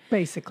mood.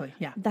 basically,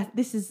 yeah.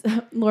 This is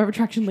law of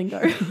attraction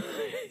lingo.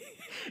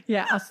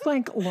 Yeah, us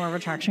like law of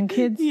attraction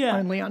kids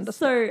only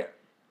understand. So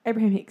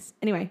Abraham Hicks.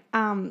 Anyway,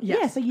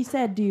 Yes. so you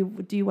said, do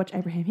you watch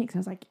Abraham Hicks? And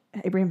I was like,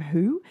 Abraham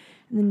who?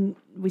 And then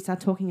we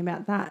started talking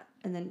about that.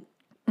 And then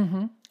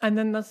And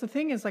then that's the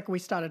thing is like we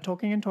started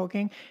talking and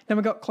talking, then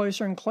we got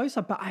closer and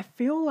closer. But I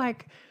feel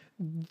like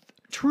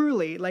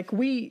truly like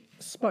we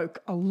spoke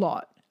a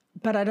lot,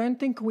 but I don't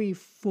think we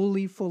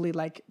fully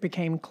like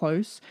became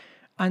close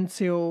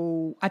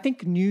until I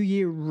think New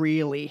Year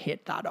really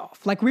hit that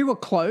off. Like we were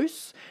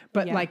close,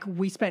 but like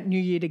we spent New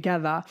Year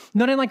together,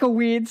 not in like a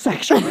weird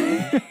sexual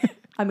way.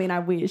 I mean, I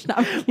wish. No,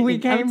 I'm kidding. We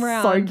came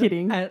around. So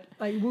kidding.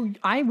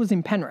 I was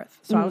in Penrith,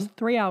 so I was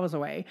 3 hours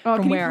away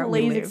from where we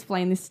can you please live.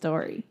 explain this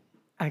story?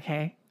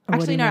 Okay.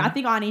 Actually, no, I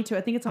think I need to.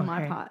 I think it's on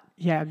my part.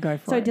 Yeah, go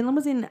for So it. Dylan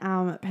was in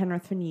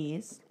Penrith for New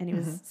Year's, and he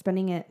was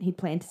spending it. He'd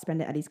planned to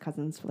spend it at his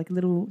cousin's for like a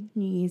little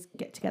New Year's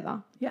get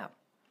together. Yeah.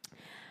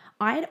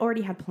 I had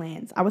already had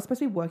plans. I was supposed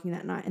to be working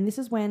that night, and this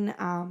is when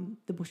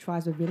the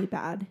bushfires were really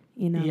bad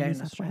in New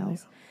South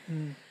Wales.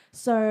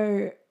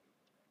 So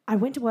I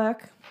went to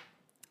work,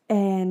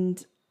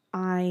 and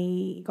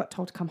I got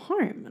told to come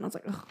home, and I was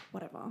like, "Ugh,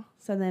 whatever."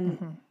 So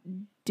then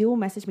Dill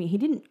messaged me. He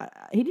didn't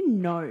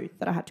know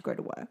that I had to go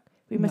to work.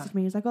 He messaged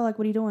me. He was like, "Oh, like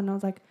what are you doing?" And I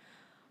was like,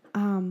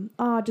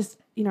 just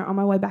on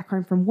my way back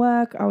home from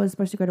work. I was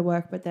supposed to go to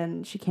work, but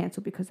then she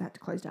cancelled because they had to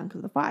close down because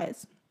of the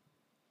fires.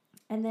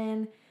 And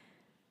then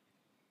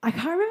I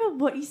can't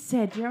remember what you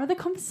said. Do you remember the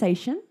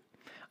conversation?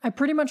 I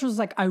pretty much was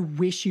like, I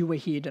wish you were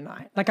here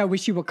tonight. Like, I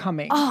wish you were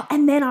coming. Oh,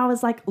 and then I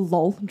was like,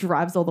 lol,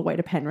 drives all the way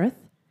to Penrith.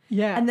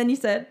 Yeah. And then you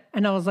said...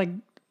 And I was like,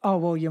 oh,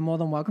 well, you're more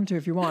than welcome to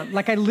if you want.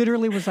 Like, I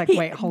literally was like,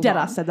 wait, hold on.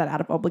 Deadass said that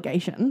out of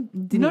obligation.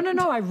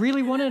 No. I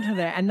really wanted her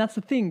there. And that's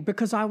the thing,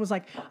 because I was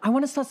like, I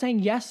want to start saying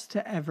yes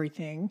to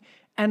everything.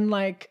 And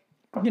like,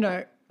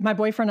 my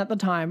boyfriend at the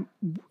time,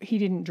 he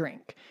didn't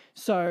drink.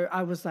 So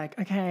I was like,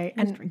 okay.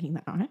 He was drinking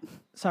that night.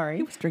 Sorry.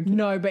 He was drinking.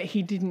 No, but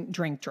he didn't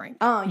drink.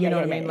 Oh, yeah. You know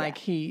what I mean? Yeah. Like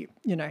he,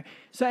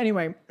 So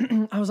anyway,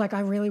 I was like, I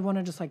really want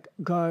to just like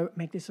go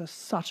make this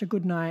such a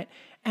good night.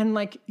 And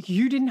like,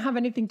 you didn't have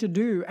anything to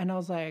do. And I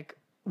was like,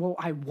 well,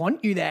 I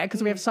want you there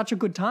because we have such a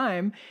good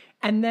time.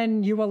 And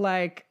then you were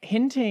like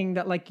hinting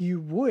that like you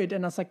would.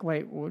 And I was like,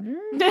 wait, would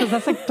you? Because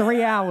that's like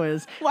 3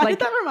 hours. Why like,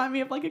 did that remind me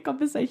of like a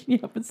conversation you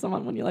have with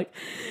someone when you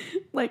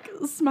like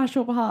smash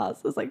or pass?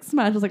 It's like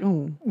smash. I was like,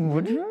 oh,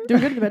 would you? Do we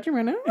go to the bedroom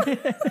right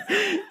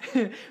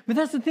now? But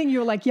that's the thing. You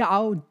were like, yeah,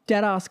 I'll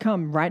dead ass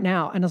come right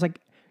now. And I was like,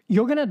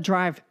 you're going to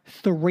drive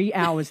 3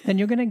 hours. Then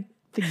you're going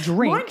to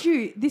drink. Mind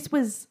you, this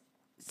was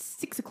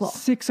 6 o'clock.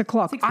 6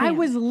 o'clock. 6 I p.m.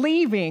 was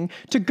leaving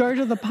to go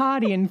to the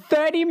party in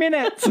 30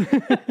 minutes.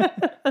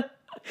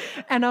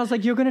 And I was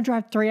like, you're going to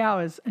drive 3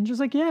 hours. And she was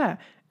like, yeah.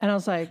 And I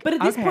was like, But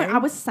at this okay. point, I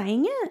was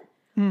saying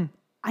it.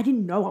 I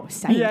didn't know I was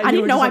saying Yeah, it. I you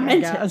didn't were know just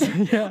I like,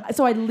 meant it. yeah.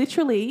 So I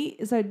literally,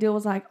 Dill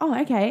was like,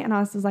 oh, okay. And I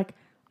was like,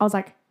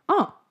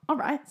 oh, all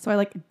right. So I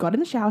like got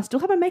in the shower, still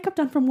had my makeup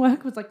done from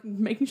work, was like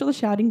making sure the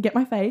shower didn't get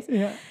my face.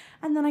 Yeah.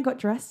 And then I got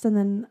dressed and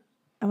then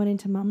I went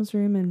into mum's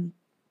room and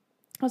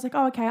I was like,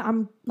 oh, okay,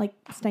 I'm like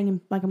staying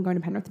in, like I'm going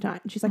to Penrith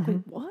tonight. And she's like,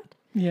 wait, what?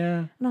 Yeah.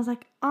 And I was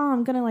like, oh,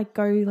 I'm going to like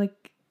go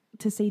like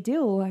to see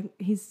Dill. Like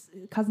his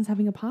cousin's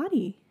having a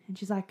party. And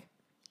she's like,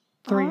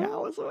 3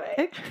 hours away.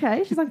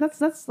 okay. She's like,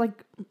 that's not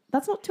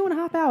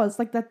 2.5 hours.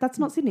 Like that's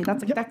not Sydney.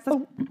 That's like, that's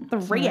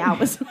 3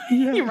 hours.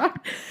 You're right.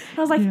 And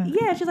I was like,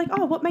 yeah. She's like,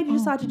 oh, what made you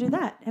decide to do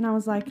that? And I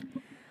was like,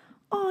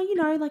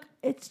 oh, like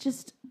it's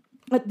just,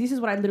 like, this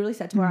is what I literally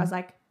said to her. I was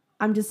like,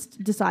 I'm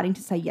just deciding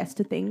to say yes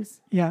to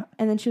things. Yeah.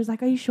 And then she was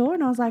like, are you sure?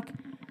 And I was like,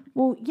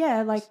 Well,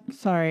 yeah, like...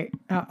 Sorry,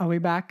 are we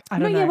back? I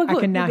don't No, yeah, know. we're good,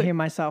 I can now we're good. hear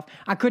myself.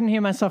 I couldn't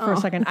hear myself for a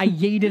second. I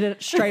yeeted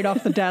it straight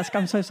off the desk.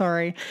 I'm so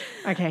sorry.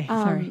 Okay,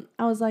 sorry.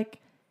 I was like,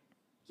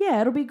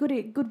 yeah, it'll be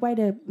a good way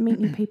to meet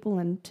new people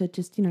and to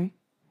just, you know.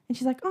 And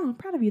she's like, oh, I'm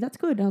proud of you. That's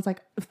good. And I was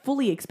like,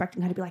 fully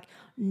expecting her to be like,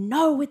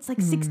 no, it's like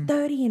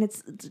 6:30 and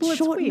it's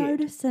short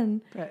notice.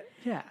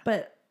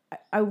 But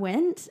I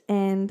went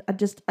and I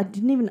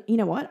didn't even, you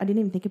know what? I didn't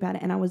even think about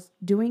it. And I was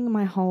doing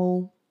my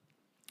whole,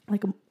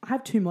 like, I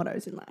have 2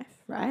 mottos in life,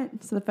 right?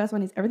 So the first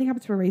one is everything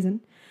happens for a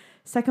reason.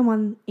 Second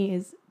one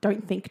is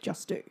don't think,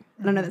 just do.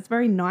 And I know that's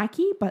very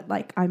Nike, but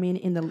like, I mean,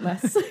 in the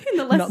less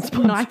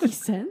Nike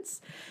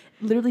sense,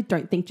 literally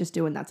don't think, just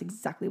do. And that's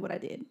exactly what I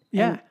did.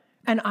 Yeah.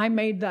 And I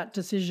made that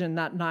decision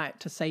that night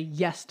to say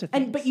yes to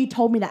things. But you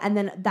told me that, and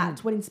then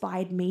that's what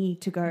inspired me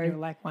to go. You're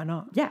like, why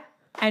not? Yeah.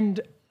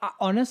 And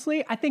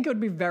honestly, I think it would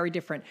be very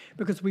different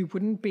because we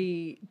wouldn't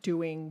be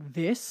doing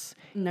this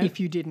if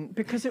you didn't.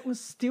 Because it was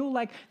still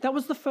like, that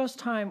was the first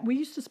time, we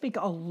used to speak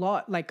a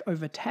lot like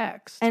over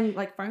text. And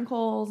like phone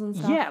calls and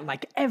stuff. Yeah,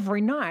 like every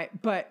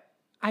night. But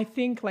I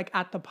think like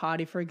at the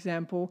party, for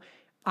example,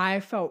 I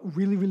felt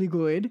really, really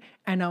good.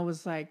 And I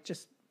was like,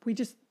 we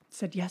just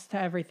said yes to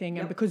everything.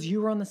 And because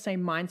you were on the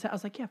same mindset, I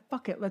was like, yeah,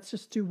 fuck it. Let's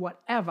just do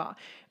whatever.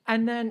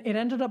 And then it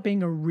ended up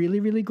being a really,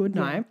 really good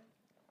night.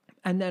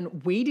 And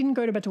then we didn't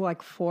go to bed till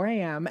like 4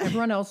 a.m.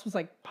 Everyone else was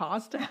like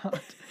passed out.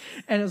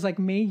 And it was like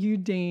me, you,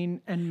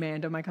 Dean, and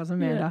Manda, my cousin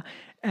Manda.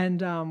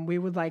 Yeah. And we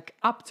were like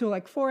up till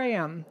like 4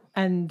 a.m.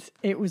 And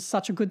it was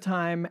such a good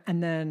time.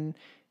 And then,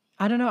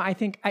 I don't know, I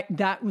think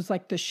that was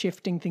like the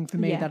shifting thing for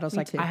me, that I was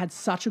like, too. I had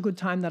such a good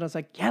time that I was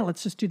like, yeah,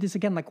 let's just do this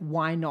again. Like,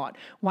 why not?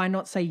 Why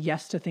not say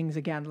yes to things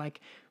again? Like,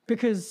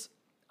 because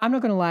I'm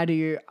not going to lie to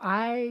you.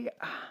 I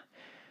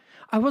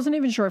wasn't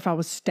even sure if I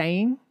was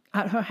staying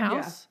at her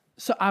house. Yeah.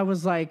 So I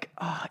was like,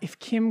 oh, if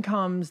Kim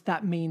comes,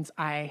 that means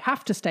I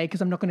have to stay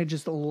because I'm not going to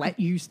just let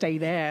you stay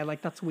there.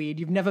 Like, that's weird.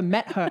 You've never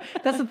met her.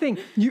 That's the thing.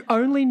 You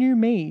only knew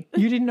me.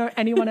 You didn't know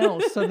anyone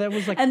else. So there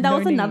was like, and that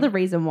was another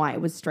reason why it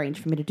was strange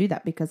for me to do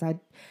that, because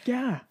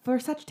for a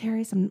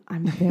Sagittarius,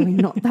 I'm very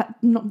not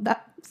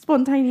that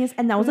spontaneous.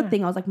 And that was the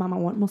thing. I was like, Mom, I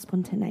want more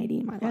spontaneity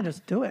in my life. Yeah,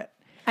 just do it.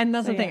 And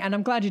that's the thing. And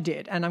I'm glad you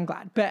did. And I'm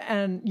glad. But,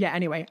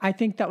 anyway, I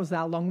think that was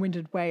our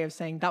long-winded way of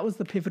saying that was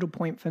the pivotal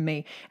point for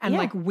me. And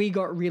like, we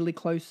got really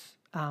close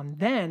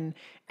then.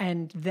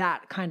 And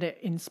that kind of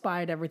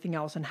inspired everything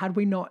else. And had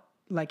we not,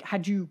 like,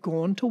 had you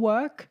gone to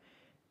work,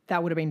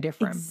 that would have been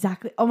different.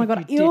 Exactly. Oh my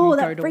God. Ew,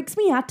 that freaks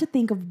me out to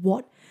think of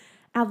what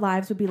our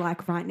lives would be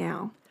like right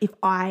now if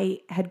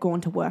I had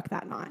gone to work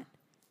that night.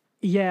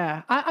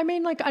 Yeah. I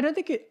mean, like, I don't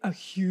think a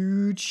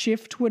huge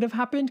shift would have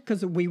happened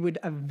because we would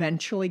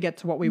eventually get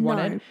to what we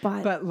wanted.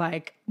 But,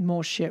 like,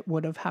 more shit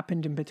would have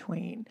happened in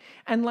between.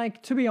 And,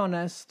 like, to be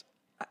honest,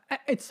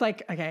 it's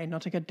like, okay,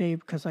 not to get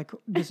deep because, like,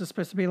 this is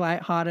supposed to be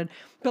lighthearted.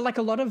 But, like,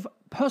 a lot of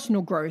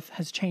personal growth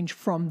has changed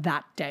from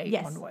that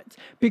day onwards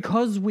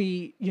because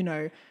we, you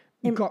know,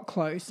 got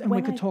close and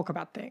we could talk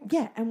about things.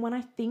 Yeah. And when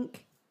I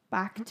think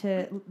back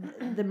to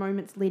the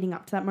moments leading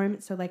up to that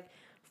moment, so, like,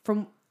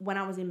 from when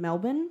I was in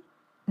Melbourne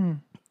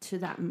to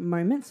that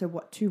moment, so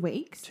what, 2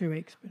 weeks? 2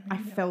 weeks. I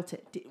felt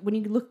it. When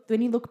you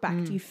look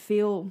back, do you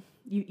feel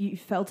you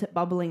felt it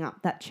bubbling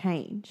up, that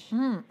change?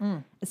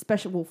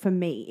 Especially, well, for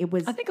me, it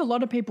was. I think a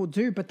lot of people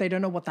do, but they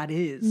don't know what that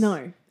is.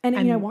 No, and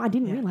you know what? I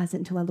didn't realize it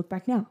until I look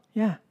back now.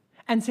 Yeah,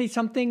 and see,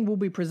 something will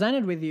be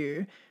presented with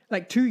you,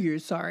 like to you.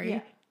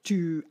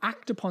 To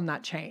act upon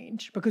that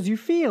change because you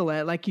feel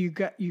it, like you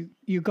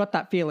got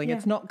that feeling.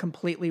 It's not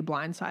completely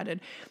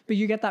blindsided, but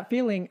you get that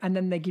feeling, and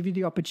then they give you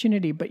the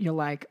opportunity. But you're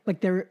like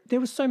there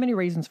were so many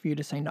reasons for you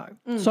to say no,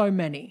 so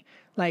many.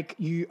 Like,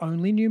 you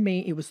only knew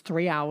me. It was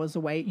 3 hours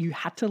away. You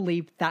had to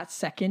leave that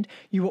second.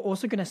 You were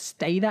also going to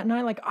stay that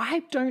night. Like, I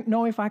don't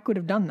know if I could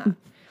have done that,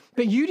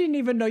 but you didn't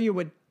even know you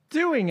were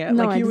doing it.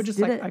 No, like, you were just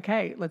like,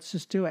 okay, let's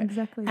just do it.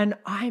 Exactly. And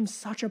I'm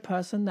such a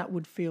person that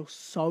would feel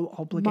so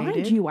obligated.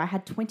 Mind you, I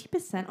had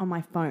 20% on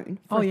my phone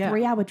for a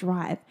 3-hour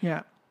drive.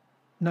 Yeah.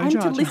 No charger.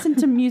 And to listen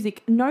to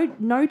music, no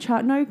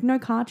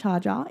car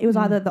charger. It was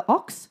either the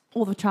aux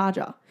or the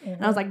charger.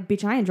 And I was like,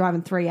 bitch, I ain't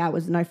driving 3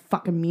 hours, no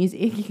fucking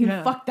music. You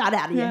can fuck that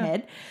out of your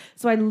head.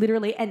 So I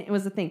literally, and it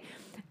was the thing,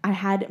 I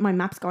had my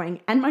maps going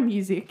and my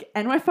music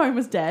and my phone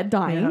was dead,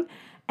 dying. Yeah.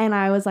 And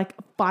I was like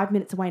 5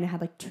 minutes away and I had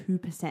like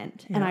 2%. Yeah.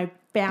 And I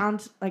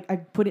found, like, I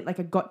put it, like,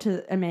 I got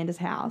to Amanda's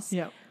house.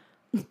 Yeah.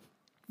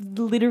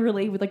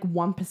 Literally with like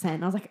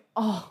 1%. I was like,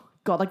 oh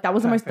God, like that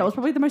was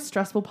probably the most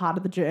stressful part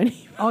of the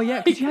journey. Oh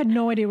yeah, because you had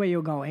no idea where you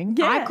were going.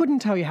 Yeah. I couldn't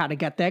tell you how to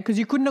get there because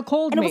you couldn't have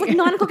called me. And it was like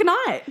 9 o'clock at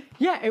night.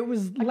 Yeah, it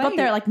was late. I got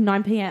there at like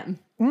 9 p.m.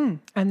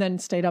 And then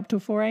stayed up till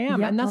 4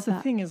 a.m. And that's the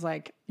thing is,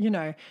 like, you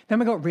know, then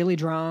we got really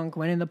drunk,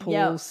 went in the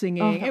pool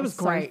singing. Oh, it was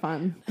great. So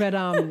fun.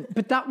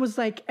 But that was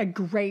like a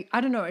great,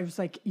 I don't know, it was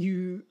like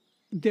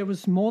there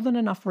was more than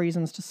enough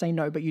reasons to say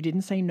no, but you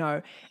didn't say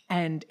no,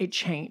 and it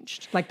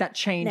changed. Like, that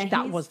change,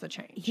 that was the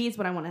change. Here's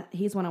what I want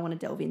to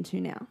delve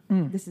into now.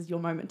 This is your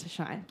moment to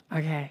shine.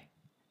 Okay.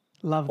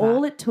 Love that.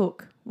 All it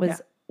took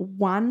was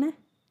one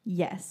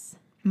yes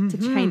to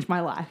change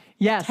my life.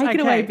 Yes. Take it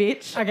away,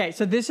 bitch. Okay.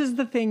 So this is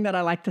the thing that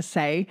I like to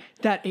say,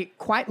 that it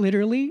quite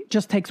literally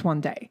just takes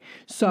one day.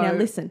 So Now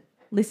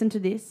listen to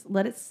this.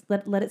 Let it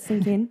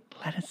sink in.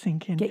 Let it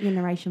sink in. Get your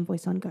narration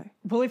voice on, go.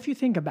 Well, if you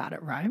think about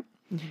it, right,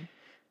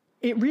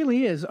 it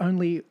really is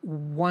only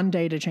one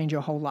day to change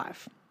your whole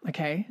life.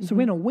 Okay. So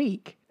in a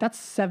week, that's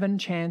 7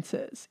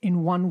 chances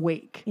in 1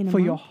 week for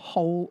your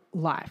whole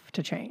life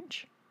to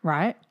change,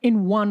 right?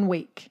 In 1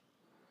 week.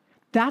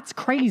 That's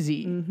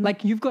crazy.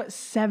 Like you've got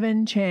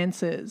 7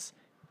 chances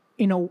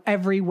in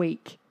every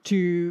week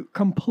to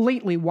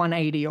completely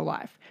 180 your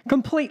life.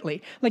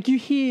 Completely. Like you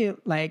hear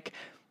like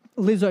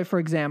Lizzo, for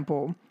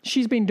example,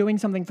 she's been doing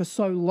something for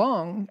so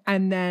long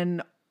and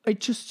then it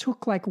just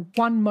took like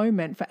one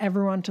moment for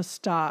everyone to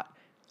start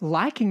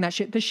liking that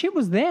shit. The shit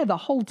was there the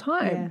whole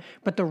time,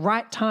 but the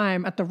right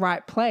time at the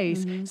right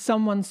place,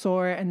 someone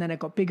saw it and then it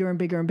got bigger and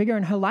bigger and bigger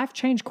and her life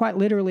changed quite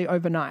literally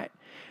overnight.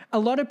 A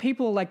lot of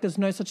people are like, there's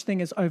no such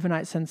thing as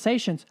overnight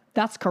sensations.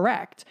 That's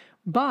correct.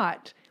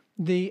 But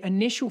the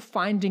initial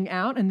finding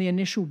out and the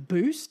initial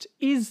boost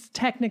is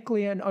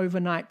technically an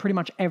overnight pretty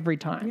much every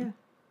time. Yeah.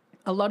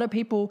 A lot of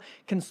people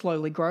can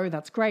slowly grow.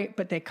 That's great.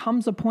 But there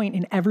comes a point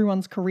in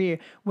everyone's career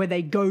where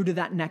they go to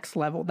that next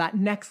level. That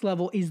next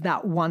level is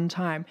that one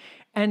time.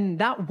 And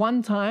that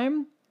one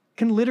time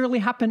can literally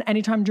happen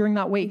anytime during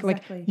that week.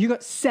 Exactly. Like you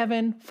got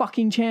 7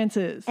 fucking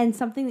chances. And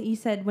something that you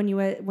said when you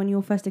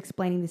were first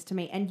explaining this to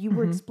me, and you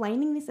were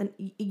explaining this, and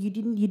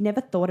you'd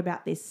never thought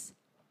about this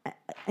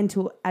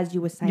until as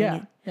you were saying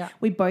it. Yeah.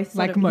 We both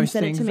like most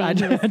things. I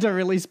don't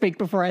really speak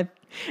before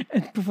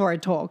I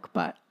talk,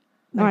 but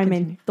no, I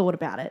mean thought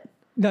about it.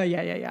 No,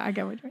 yeah. I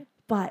get what you mean.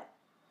 But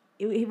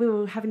we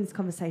were having this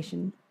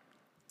conversation,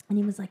 and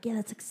he was like, "Yeah,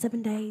 that's like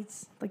 7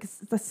 days, like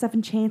that's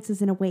 7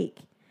 chances in a week."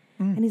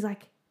 And he's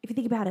like, if you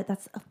think about it,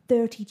 that's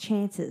 30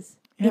 chances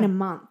in a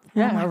month.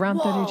 And like, around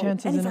whoa. 30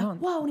 chances in a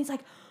month. Whoa. And he's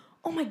like,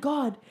 oh my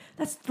God,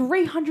 that's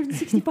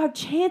 365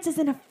 chances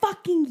in a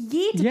fucking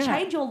year to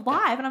change your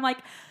life. And I'm like,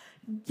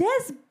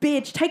 yes,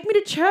 bitch, take me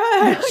to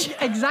church.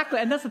 Exactly.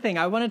 And that's the thing.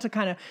 I wanted to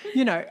kind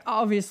of,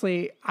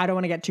 obviously I don't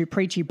want to get too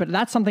preachy, but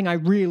that's something I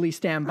really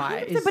stand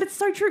by. But it's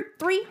so true.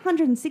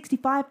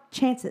 365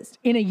 chances.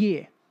 In a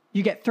year.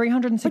 You get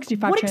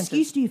 365 what chances. What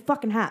excuse do you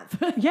fucking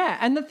have? Yeah.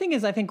 And the thing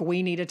is, I think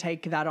we need to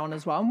take that on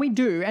as well. And we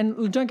do.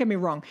 And don't get me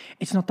wrong.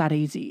 It's not that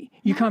easy.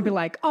 You can't be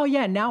like, oh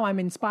yeah, now I'm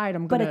inspired.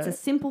 I'm going to. But it's a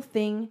simple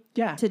thing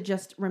to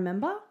just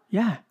remember.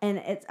 Yeah. And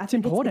it's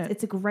important.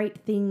 It's a great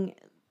thing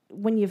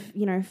when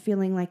you're,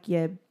 feeling like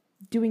you're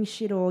doing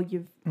shit or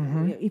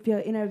if you're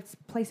in a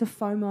place of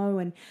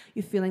FOMO and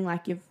you're feeling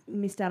like you've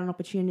missed out on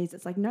opportunities.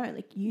 It's like, no,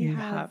 like you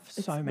have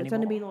so many It's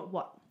more. only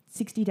been,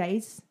 60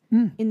 days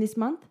in this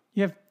month?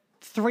 You have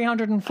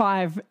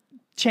 305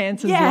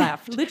 chances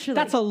left. Literally.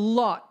 That's a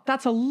lot.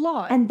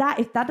 And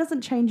if that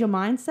doesn't change your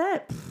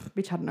mindset,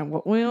 bitch, I don't know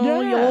what will.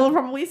 You're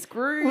probably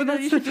screwed. Well,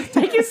 you should just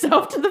take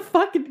yourself to the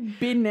fucking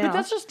bin now. But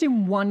that's just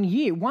in 1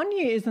 year. 1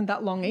 year isn't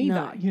that long either.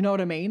 No. You know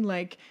what I mean?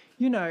 Like,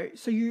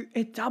 so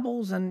it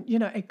doubles and,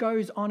 it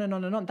goes on and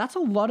on and on. That's a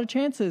lot of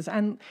chances.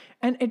 And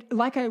it,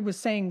 like I was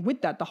saying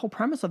with that, the whole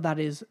premise of that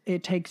is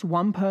it takes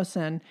one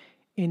person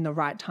in the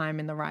right time,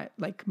 in the right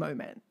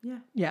moment. Yeah.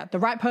 Yeah. The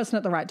right person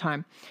at the right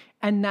time.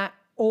 And that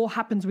all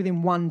happens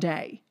within 1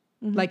 day.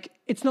 Like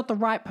it's not the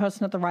right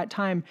person at the right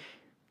time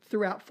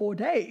throughout 4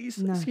 days.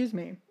 No. Excuse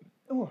me.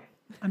 Oh,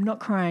 I'm not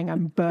crying.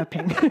 I'm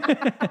burping.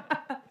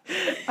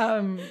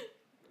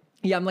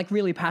 Yeah, I'm like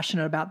really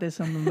passionate about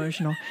this. I'm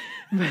emotional.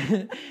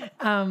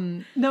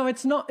 No,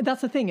 it's not.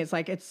 That's the thing. It's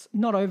like it's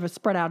not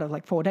spread out of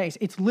like 4 days.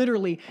 It's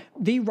literally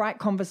the right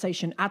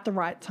conversation at the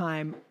right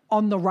time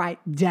on the right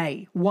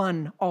day,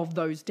 one of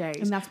those days.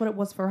 And that's what it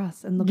was for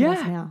us. And look at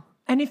us now.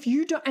 And if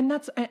you don't, and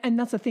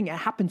that's the thing, it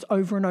happens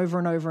over and over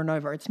and over and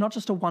over. It's not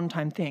just a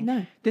one-time thing.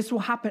 No. This will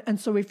happen. And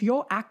so if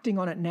you're acting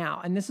on it now,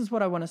 and this is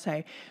what I want to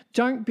say,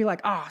 don't be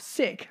like,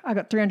 sick, I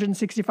got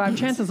 365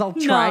 chances, I'll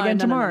try again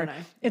tomorrow. No.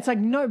 It's like,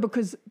 no,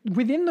 because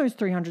within those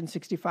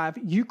 365,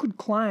 you could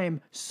climb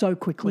so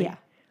quickly. Yeah.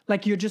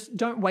 Like you just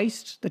don't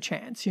waste the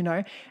chance,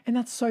 And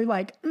that's so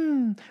like,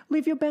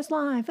 live your best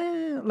life.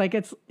 Like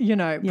it's,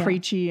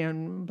 preachy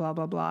and blah,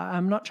 blah, blah.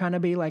 I'm not trying to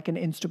be like an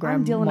Instagram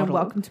I'm Dylan model. And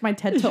welcome to my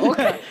TED Talk.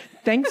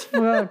 Thanks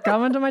for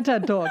coming to my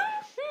TED Talk.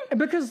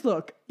 Because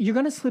look, you're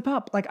going to slip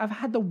up. Like I've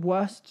had the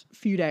worst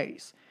few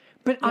days.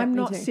 But I'm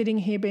not sitting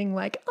here being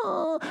like,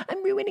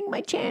 I'm ruining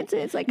my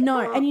chances. Like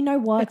no, and you know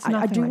what?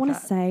 I do want to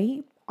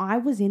say I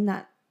was in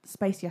that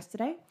space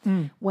yesterday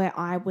where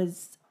I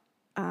was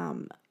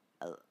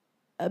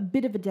a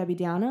bit of a Debbie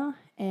Downer,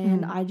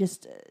 and I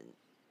just,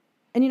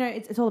 and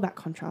it's all about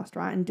contrast,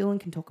 right? And Dylan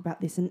can talk about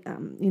this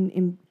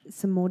in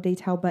some more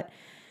detail, but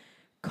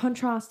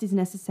contrast is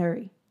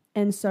necessary.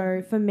 And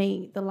so for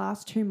me, the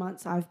last 2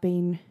 months, I've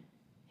been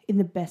in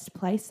the best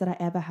place that I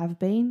ever have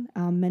been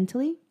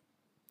mentally,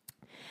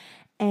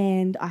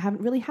 and I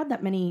haven't really had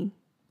that many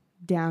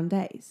down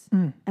days,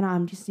 and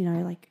I'm just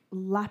like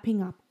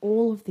lapping up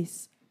all of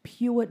this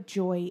pure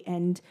joy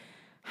and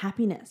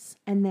happiness.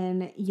 And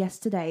then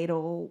yesterday, it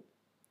all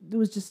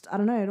was just, I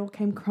don't know, it all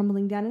came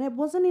crumbling down. And it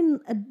wasn't in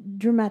a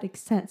dramatic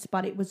sense,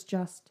 but it was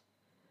just,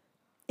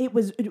 it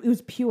was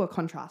pure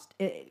contrast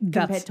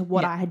compared to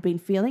what I had been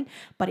feeling.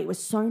 But it was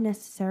so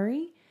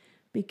necessary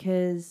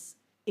because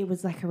it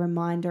was like a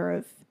reminder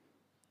of,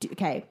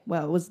 okay,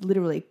 well, it was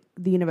literally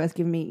the universe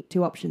giving me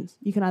two options.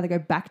 You can either go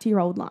back to your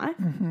old life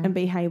and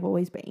be how you've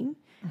always been,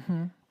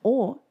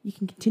 or you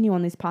can continue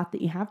on this path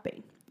that you have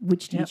been.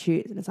 Which do you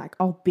choose? And it's like,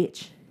 oh,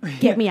 bitch,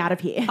 get me out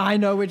of here. I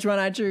know which one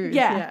I choose.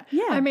 Yeah.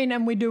 I mean,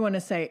 and we do want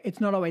to say it's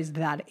not always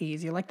that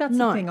easy. Like, that's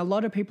the thing. A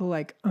lot of people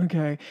like,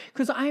 okay,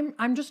 because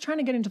I'm just trying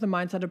to get into the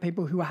mindset of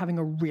people who are having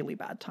a really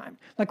bad time.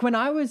 Like, when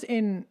I was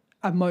in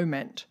a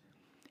moment,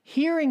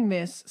 hearing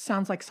this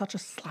sounds like such a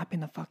slap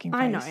in the fucking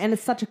face. I know, and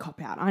it's such a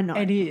cop-out. I know.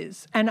 It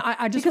is. And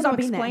I just want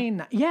to explain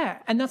that. Yeah,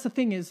 and that's the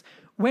thing is,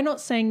 we're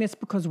not saying this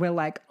because we're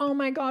like, oh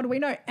my God, we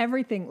know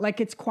everything. Like,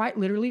 it's quite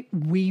literally,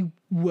 we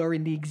were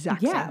in the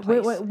exact same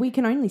place. We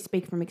can only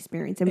speak from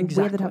experience. And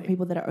we're the type of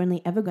people that are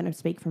only ever going to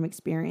speak from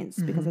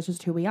experience because that's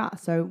just who we are.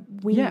 So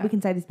we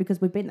can say this because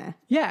we've been there.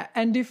 Yeah,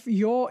 and if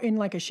you're in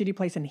like a shitty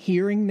place and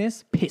hearing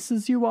this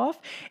pisses you off,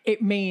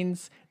 it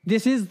means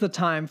this is the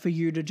time for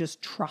you to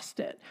just trust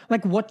it.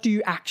 Like, what do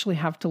you actually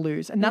have to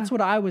lose? And that's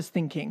what I was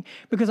thinking,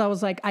 because I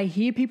was like, I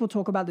hear people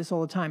talk about this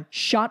all the time.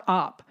 Shut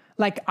up.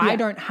 Like, I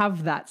don't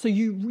have that. So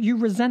you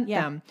resent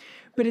them.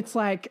 But it's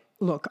like,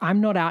 look, I'm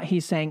not out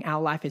here saying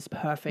our life is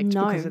perfect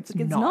because it's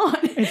not.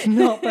 It's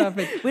not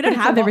perfect. We don't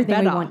have everything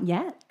we want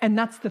yet. And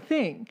that's the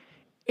thing.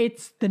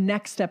 It's the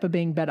next step of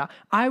being better.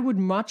 I would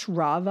much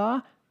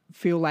rather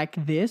feel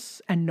like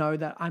this and know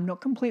that I'm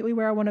not completely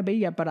where I want to be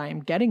yet, but I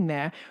am getting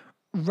there,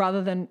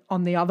 rather than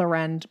on the other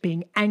end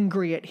being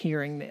angry at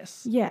hearing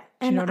this. Yeah.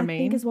 Do you know what I mean? I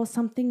think as well,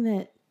 something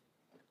that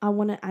I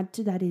want to add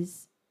to that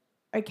is,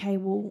 okay,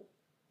 well,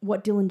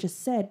 what Dylan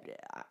just said,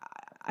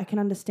 I can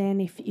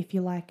understand if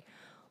you're like,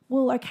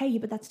 well, okay,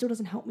 but that still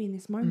doesn't help me in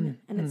this moment.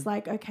 And it's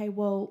like, okay,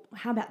 well,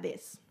 how about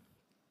this?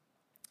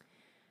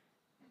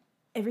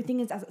 Everything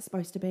is as it's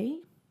supposed to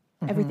be.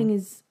 Everything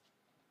is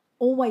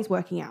always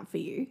working out for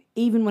you,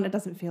 even when it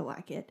doesn't feel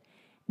like it.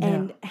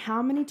 And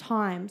how many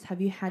times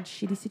have you had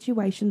shitty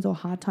situations or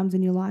hard times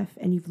in your life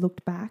and you've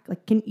looked back?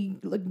 Like,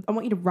 I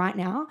want you to right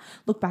now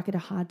look back at a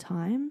hard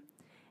time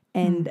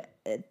and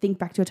think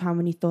back to a time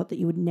when you thought that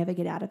you would never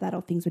get out of that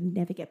or things would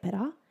never get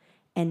better,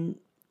 and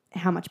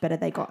how much better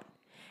they got.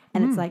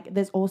 And it's like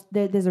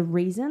there's a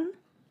reason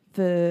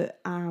for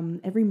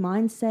every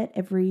mindset,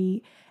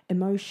 every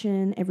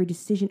emotion, every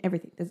decision,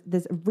 everything.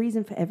 There's a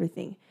reason for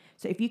everything.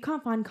 So if you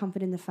can't find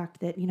comfort in the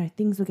fact that, you know,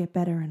 things will get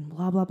better and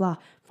blah, blah, blah,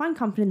 find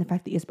comfort in the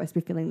fact that you're supposed to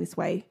be feeling this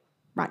way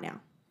right now.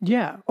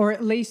 Yeah. Or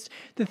at least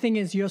the thing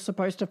is, you're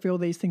supposed to feel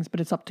these things, but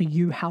it's up to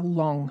you how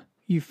long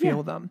you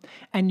feel them.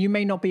 And you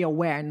may not be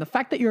aware. And the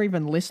fact that you're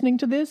even listening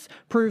to this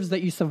proves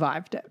that you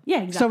survived it.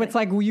 Yeah, exactly. So it's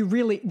like, well, you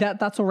really,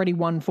 that's already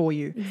won for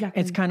you.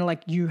 Exactly. It's kind of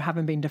like you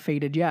haven't been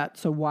defeated yet.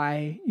 So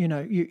why, you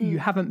know, you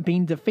haven't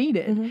been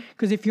defeated.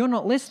 Because if you're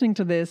not listening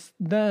to this,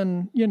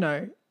 then, you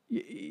know,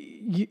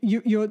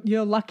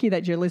 you're lucky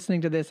that you're listening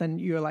to this and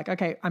you're like,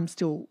 okay, I'm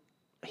still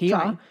here.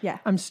 Trying. Yeah.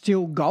 I'm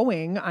still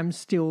going. I'm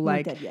still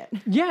like, not dead yet.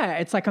 Yeah,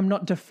 it's like I'm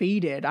not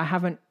defeated. I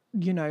haven't,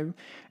 you know,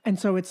 and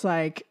so it's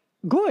like,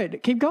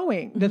 good, keep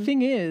going. The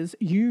thing is,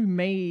 you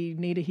may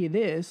need to hear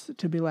this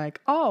to be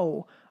like,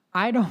 oh,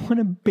 I don't want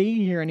to be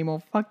here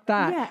anymore. Fuck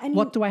that. Yeah, and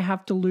what do I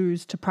have to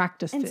lose to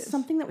practice this? And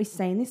something that we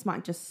say in this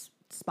might just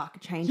spark a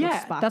change or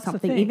spark that's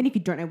something, even if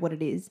you don't know what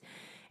it is.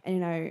 And,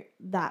 you know,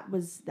 that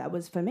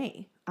was for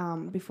me.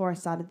 Before I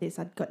started this,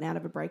 I'd gotten out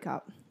of a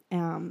breakup.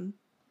 And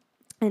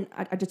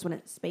I just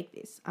want to speak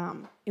this.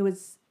 It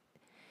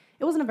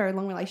wasn't a very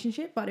long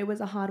relationship, but it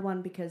was a hard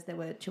one because there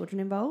were children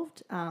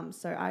involved.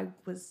 So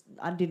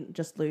I didn't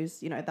just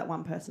lose, you know, that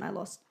one person. I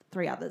lost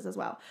 3 others as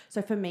well.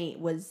 So for me, it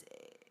was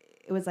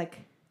like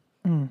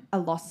a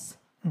loss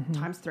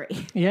times 3.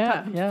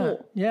 Yeah,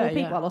 Four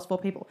people. I lost 4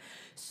 people.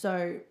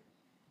 So,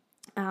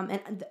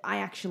 and I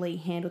actually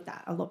handled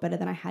that a lot better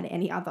than I had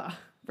any other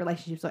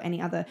relationships or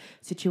any other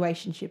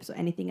situationships or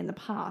anything in the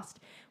past,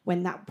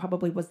 when that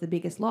probably was the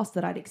biggest loss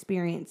that I'd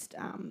experienced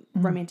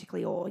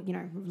romantically or, you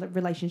know,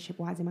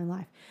 relationship-wise in my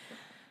life.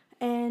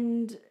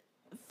 And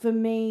for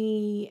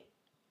me,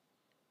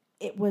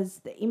 it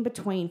was the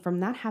in-between from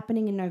that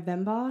happening in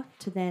November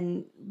to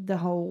then the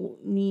whole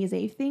New Year's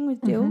Eve thing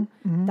with Dill.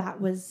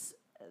 That was,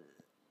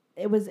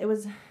 it was,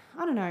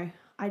 I don't know.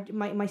 I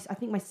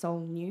think my soul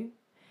knew.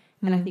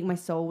 And I think my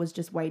soul was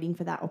just waiting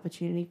for that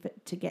opportunity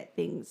to get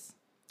things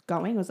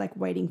going. It was like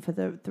waiting for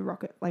the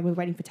rocket, like we're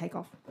waiting for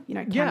takeoff, you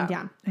know, counting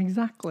down.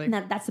 Exactly. And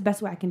that's the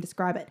best way I can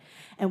describe it.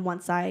 And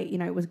once I, you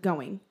know, was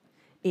going,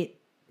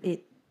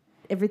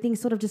 everything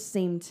sort of just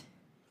seemed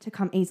to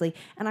come easily.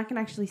 And I can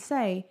actually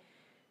say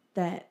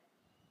that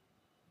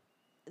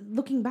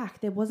looking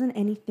back, there wasn't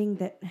anything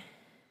that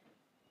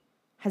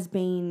has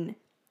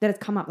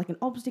come up like an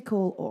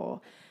obstacle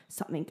or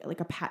something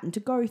like a pattern to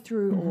go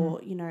through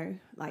or, you know,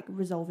 like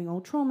resolving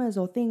old traumas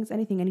or things,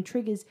 any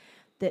triggers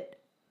that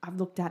I've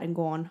looked at and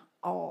gone,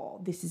 oh,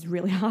 this is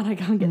really hard. I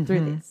can't get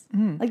through this.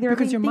 Like there are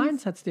because your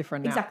things, mindset's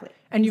different now. Exactly.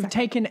 And you've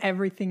taken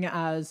everything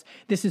as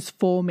this is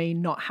for me,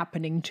 not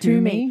happening to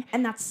me.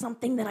 And that's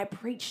something that I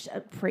preach.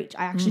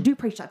 I actually do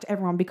preach that to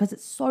everyone because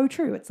it's so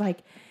true. It's like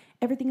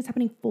everything is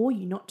happening for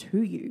you, not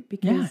to you,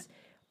 because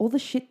all the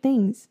shit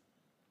things,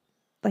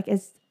 like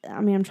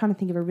I'm trying to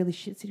think of a really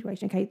shit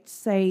situation. Okay,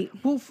 say...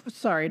 Well,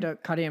 sorry to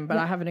cut in, but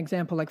I have an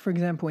example. Like, for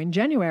example, in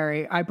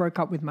January, I broke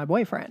up with my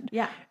boyfriend.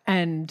 Yeah.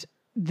 And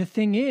the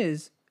thing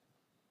is,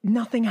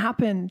 nothing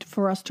happened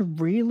for us to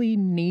really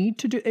need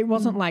to do. It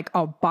wasn't like,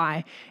 oh,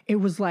 bye. It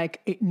was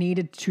like it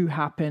needed to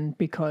happen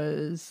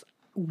because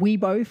we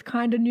both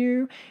kind of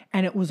knew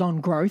and it was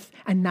on growth.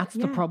 And that's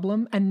the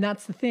problem. And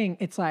that's the thing.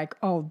 It's like,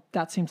 oh,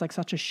 that seems like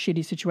such a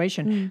shitty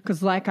situation.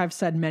 Because like I've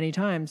said many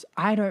times,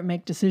 I don't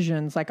make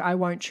decisions. Like I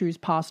won't choose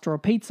pasta or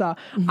pizza.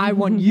 I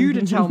want you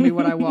to tell me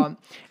what I want.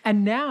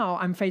 And now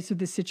I'm faced with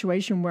this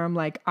situation where I'm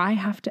like, I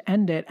have to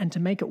end it. And to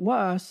make it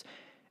worse,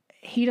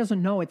 he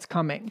doesn't know it's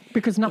coming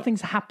because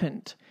nothing's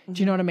happened.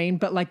 Do you know what I mean?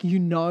 But like,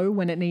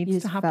 when it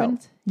needs to happen.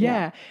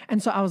 Yeah.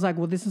 And so I was like,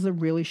 well, this is a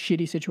really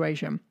shitty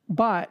situation.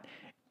 But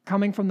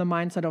coming from the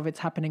mindset of it's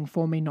happening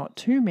for me, not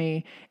to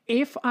me,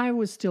 if I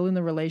was still in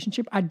the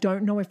relationship, I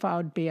don't know if I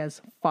would be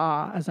as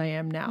far as I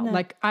am now. No.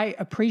 Like I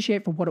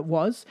appreciate for what it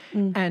was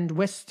and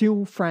we're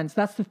still friends.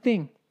 That's the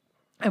thing.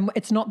 And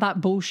it's not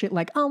that bullshit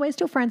like, oh, we're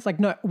still friends.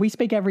 Like, no, we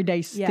speak every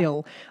day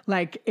still.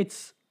 Like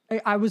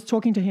I was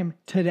talking to him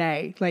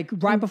today, like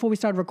right before we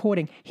started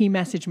recording, he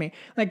messaged me.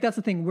 Like that's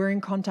the thing, we're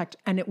in contact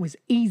and it was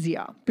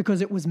easier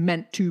because it was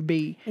meant to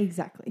be.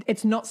 Exactly.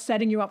 It's not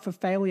setting you up for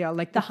failure.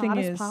 Like the thing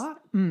hardest part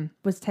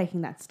was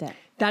taking that step.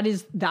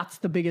 That's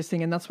the biggest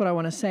thing. And that's what I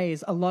want to say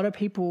is a lot of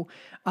people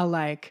are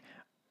like,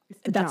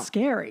 that's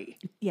scary.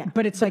 Yeah.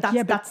 But it's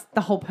that's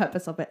the whole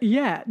purpose of it.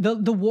 Yeah.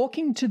 The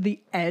walking to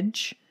the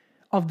edge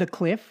of the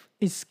cliff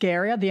is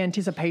scarier. The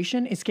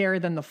anticipation is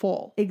scarier than the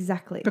fall.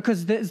 Exactly.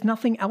 Because there's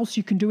nothing else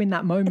you can do in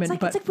that moment it's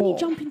like fall. When you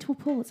jump into a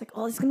pool, it's like,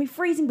 oh, it's going to be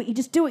freezing, but you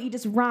just do it, you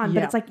just run.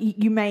 But it's like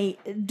you may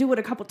do it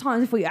a couple of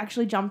times before you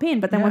actually jump in.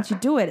 But then once you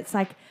do it, it's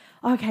like,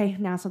 okay,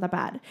 now it's not that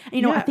bad. And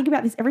you know, I think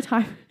about this every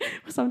time.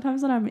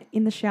 Sometimes when I'm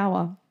in the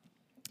shower,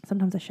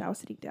 sometimes I shower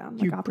sitting down.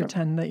 You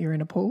pretend that you're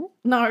in a pool?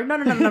 No.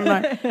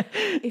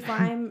 If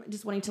I'm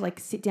just wanting to like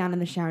sit down in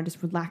the shower and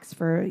just relax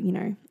for,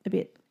 a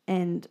bit.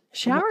 And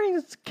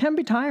showering can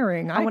be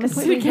tiring. I want to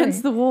sit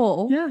against the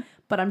wall. Yeah.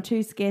 But I'm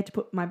too scared to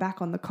put my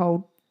back on the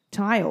cold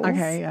tiles.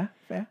 Okay, yeah,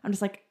 fair. I'm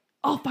just like,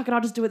 oh, fuck it,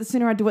 I'll just do it. The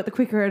sooner I do it, the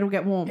quicker it'll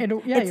get warm.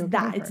 It's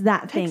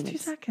that thing. It takes 2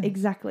 seconds.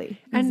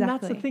 Exactly. And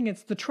that's the thing.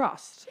 It's the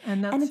trust.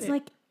 And it's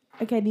like,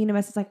 okay, the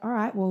universe is like, all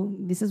right, well,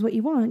 this is what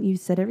you want. You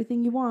said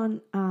everything you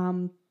want.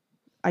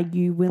 Are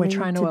you willing? We're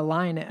trying to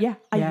align it. Yeah.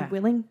 Are you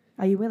willing?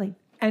 Are you willing?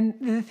 And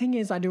the thing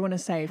is, I do want to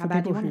say for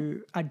people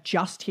who are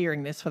just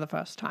hearing this for the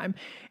first time,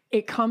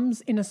 it comes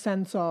in a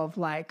sense of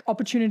like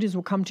opportunities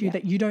will come to you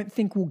that you don't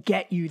think will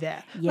get you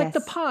there. Yes. Like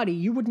the party,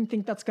 you wouldn't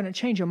think that's going to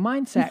change your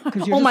mindset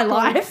because you're all my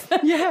life.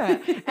 Yeah.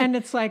 And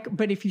it's like,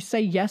 but if you say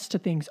yes to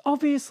things,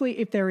 obviously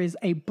if there is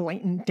a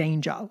blatant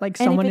danger, like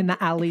someone in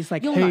the alley's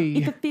like, hey.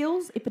 If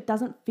it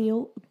doesn't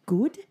feel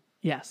good.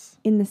 Yes.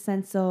 In the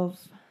sense of,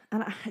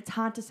 and it's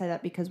hard to say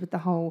that because with the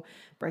whole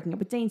breaking up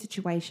with Dean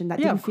situation, that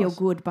didn't feel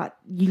good, but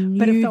you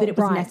knew that it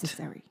was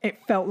necessary. It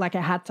felt like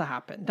it had to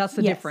happen. That's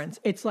the difference.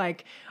 It's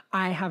like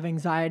I have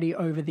anxiety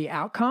over the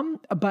outcome,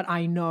 but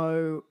I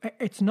know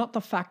it's not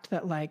the fact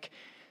that like,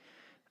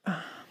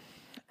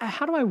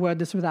 how do I word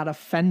this without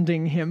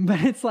offending him?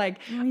 But it's like,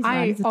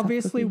 I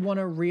obviously want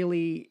to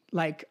really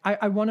like,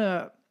 I want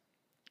to,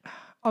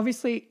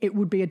 obviously, it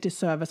would be a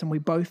disservice, and we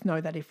both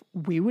know that if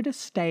we were to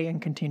stay and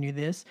continue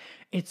this,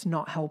 it's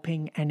not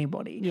helping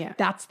anybody. Yeah.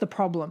 That's the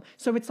problem.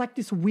 So it's like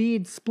this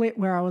weird split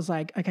where I was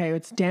like, okay,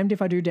 it's damned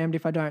if I do, damned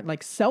if I don't.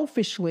 Like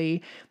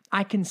selfishly,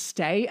 I can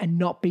stay and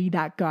not be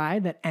that guy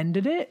that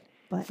ended it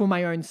for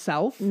my own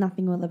self.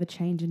 Nothing will ever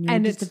change, and you'll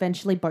just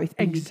eventually both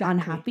be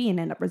unhappy and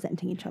end up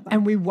resenting each other.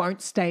 And we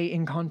won't stay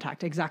in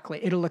contact. Exactly.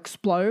 It'll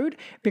explode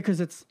because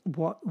it's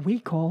what we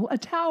call a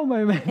Tao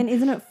moment. And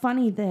isn't it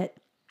funny that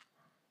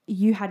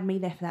you had me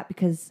there for that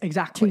because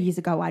 2 years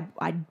ago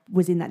I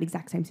was in that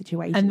exact same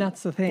situation. And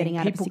that's the thing.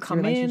 People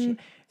come in,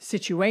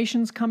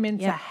 situations come in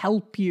to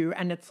help you.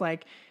 And it's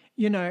like,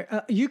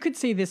 you could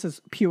see this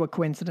as pure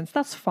coincidence.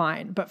 That's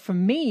fine. But for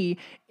me,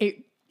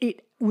 it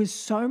was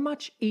so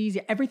much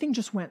easier. Everything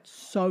just went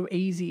so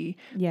easy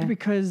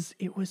because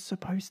it was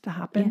supposed to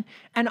happen. Yeah.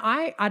 And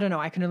I don't know,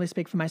 I can only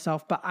speak for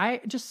myself, but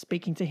just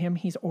speaking to him,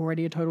 he's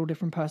already a total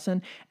different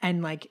person.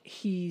 And like,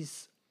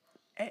 he's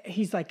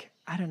like,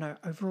 I don't know,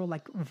 overall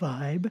like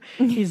vibe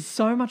is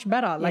so much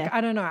better. Like,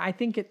 I don't know. I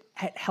think it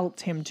helped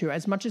him too,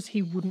 as much as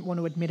he wouldn't want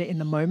to admit it in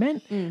the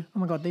moment. Oh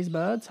my God, these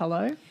birds,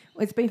 hello.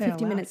 Well, it's been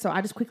 50 minutes, so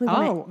I just quickly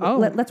want to,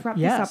 let's wrap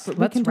this up.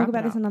 We can talk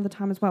about this another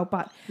time as well.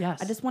 But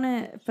I just want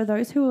to, for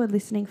those who are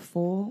listening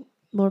for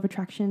Law of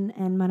Attraction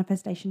and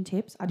manifestation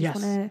tips, I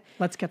just want to.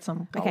 Let's get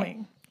some going. Okay.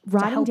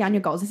 Writing down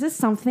your goals. This is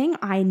something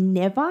I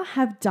never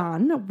have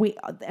done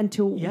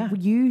until a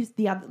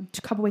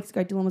couple of weeks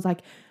ago, Dylan was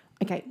like,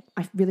 okay,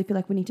 I really feel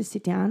like we need to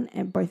sit down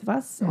and both of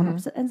us on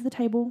opposite ends of the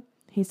table.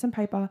 Here's some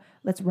paper.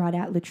 Let's write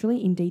out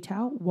literally in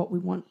detail what we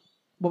want.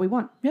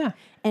 Yeah.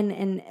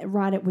 And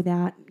write it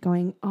without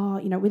going,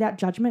 without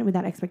judgment,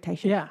 without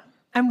expectation. Yeah.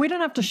 And we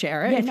don't have to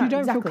share it. If you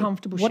don't feel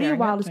comfortable sharing it, what are your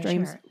wildest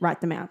dreams? Write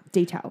them out.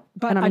 Detail.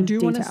 But I do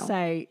want to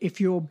say,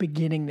 if you're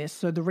beginning this,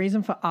 so the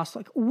reason for us,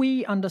 like,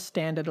 we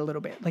understand it a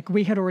little bit. Like,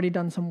 we had already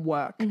done some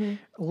work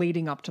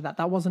leading up to that.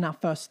 That wasn't our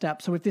first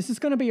step. So if this is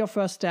going to be your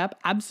first step,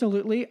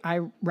 absolutely,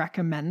 I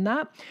recommend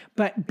that.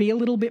 But be a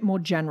little bit more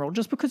general,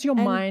 just because your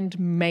mind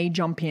may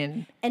jump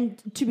in. And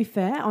to be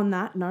fair on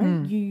that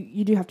note,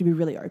 you do have to be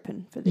really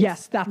open for this.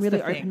 Yes, that's really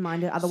the thing.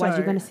 open-minded. Otherwise,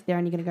 you're going to sit there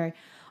and you're going to go,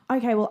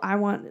 okay, what do I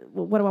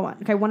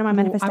want? Okay, one of my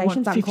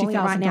manifestations, I'm calling it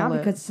right now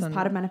because this is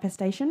part of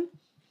manifestation.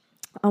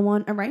 I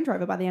want a Range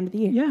Rover by the end of the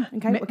year. Yeah.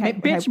 Okay.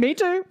 Bitch, me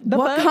too.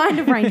 What kind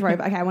of Range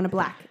Rover? Okay, I want a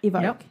black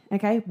Evoque. Yep.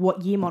 Okay,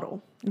 what year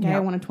model? Okay,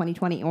 I want a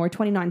 2020 or a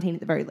 2019 at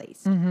the very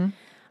least.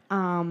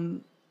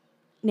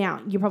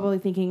 Now, you're probably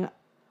thinking,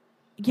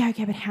 yeah,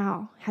 okay, but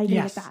how? How are you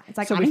going to get that? It's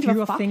like, so I don't give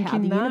a fuck how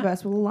the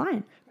universe will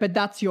align. But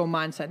that's your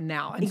mindset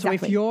now. And so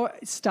if you're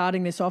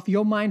starting this off,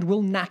 your mind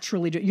will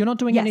naturally do. You're not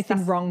doing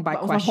anything wrong by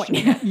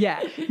questioning it.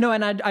 Yeah. No,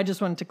 and I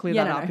just wanted to clear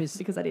that up.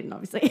 Because I didn't,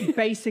 obviously.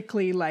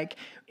 Basically, like,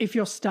 if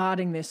you're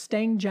starting this,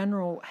 staying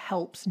general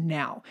helps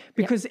now.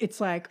 Because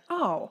it's like,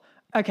 oh,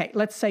 okay,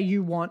 let's say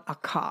you want a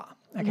car.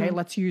 Okay,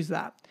 let's use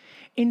that.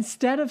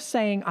 Instead of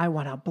saying, I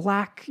want a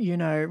black,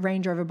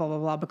 Range Rover, blah, blah,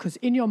 blah, because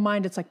in your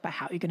mind, it's like, but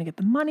how are you going to get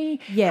the money?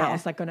 Yeah. How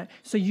is that going to?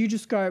 So you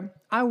just go,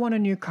 I want a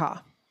new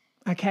car.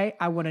 Okay,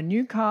 I want a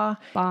new car.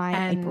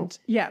 By April.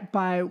 Yeah,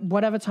 by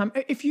whatever time.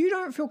 If you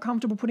don't feel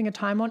comfortable putting a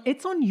time on,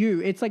 it's on you.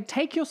 It's like,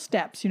 take your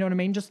steps, you know what I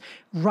mean? Just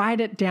write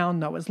it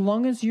down though, as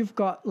long as you've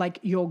got like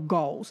your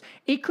goals.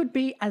 It could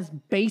be as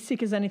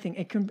basic as anything.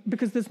 It can,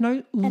 because there's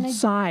no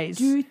size.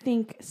 I do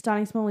think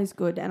starting small is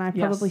good, and I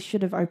probably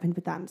should have opened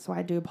with that, so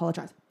I do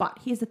apologize. But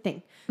here's the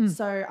thing.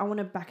 So I want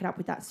to back it up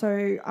with that.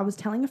 So I was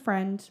telling a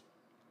friend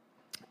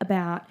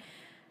about...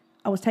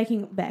 I was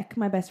taking Beck,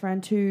 my best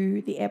friend,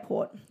 to the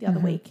airport the other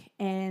week,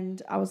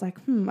 and I was like,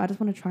 I just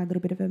want to try a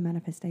little bit of a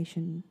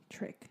manifestation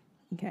trick,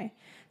 okay?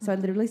 So I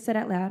literally said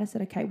out loud, I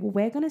said, okay, well,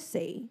 we're going to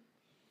see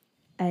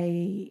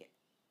a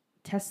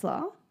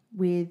Tesla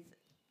with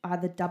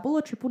either double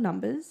or triple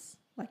numbers,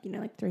 like,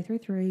 like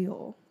 333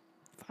 or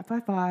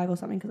 555 or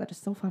something, because I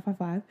just saw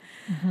 555,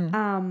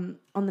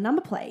 on the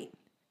number plate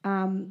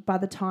by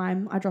the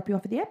time I drop you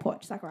off at the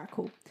airport. She's like, all right,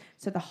 cool.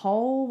 So the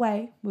whole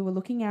way we were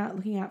looking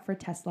out for a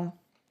Tesla.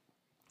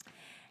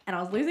 And I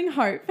was losing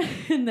hope.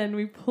 And then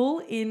we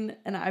pull in,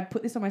 and I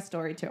put this on my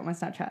story too, on my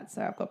Snapchat.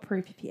 So I've got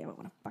proof if you ever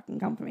want to fucking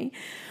come for me.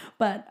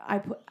 But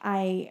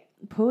I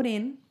pulled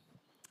in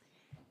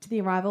to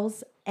the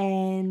arrivals,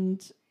 and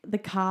the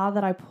car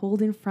that I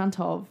pulled in front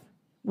of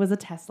was a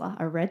Tesla,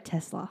 a red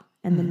Tesla.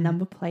 And the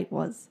number plate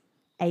was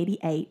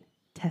 88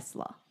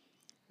 Tesla.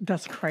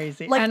 That's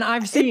crazy. Like, and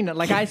I've seen it.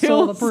 Like, I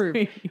saw the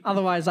proof.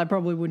 Otherwise, I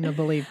probably wouldn't have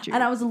believed you.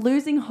 And I was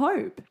losing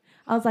hope.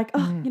 I was like,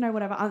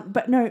 whatever.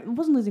 But no, it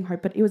wasn't losing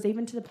hope, but it was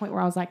even to the point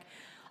where I was like,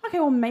 okay,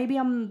 well, maybe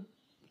I'm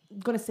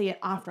going to see it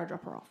after I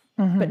drop her off.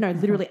 But no,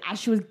 literally, as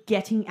she was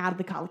getting out of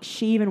the car, like,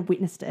 she even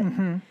witnessed it.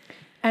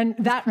 And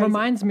that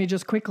reminds me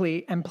just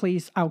quickly, and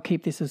please, I'll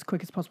keep this as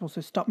quick as possible,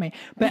 so stop me.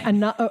 But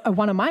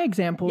one of my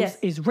examples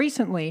is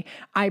recently,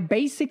 I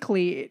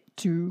basically,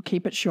 to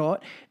keep it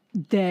short,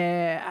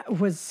 there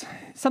was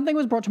something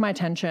was brought to my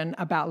attention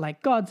about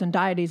like gods and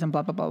deities and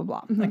blah, blah, blah,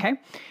 blah, blah. Okay.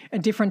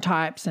 Different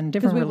types and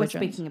different religions.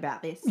 Because we were speaking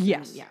about this.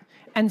 Yes.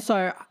 And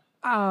so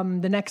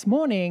the next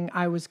morning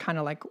I was kind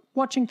of like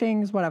watching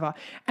things, whatever.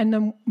 And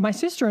then my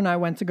sister and I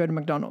went to go to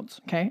McDonald's.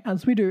 Okay.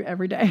 As we do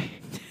every day.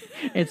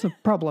 It's a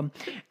problem.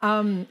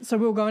 So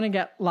we were going to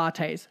get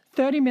lattes,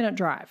 30-minute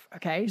drive.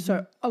 Okay.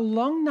 So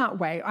along that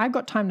way, I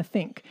got time to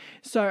think.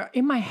 So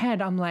in my head,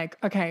 I'm like,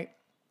 okay,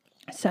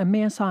 send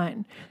me a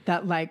sign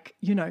that like,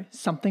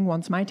 something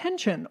wants my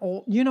attention,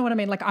 or you know what I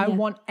mean? Like I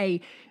want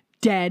a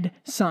dead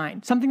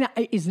sign, something that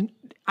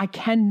I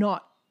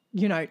cannot,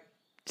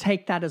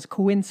 take that as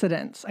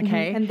coincidence.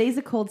 Okay. And these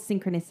are called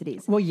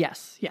synchronicities. Well,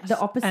 yes. The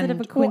opposite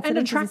of a coincidence. And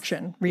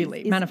attraction,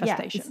 really,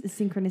 manifestation. It's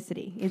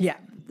synchronicity. It's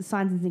the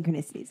signs and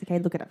synchronicities. Okay.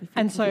 Look it up.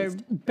 And so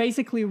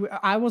basically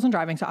I wasn't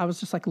driving. So I was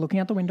just like looking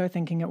out the window,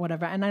 thinking it,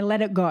 whatever. And I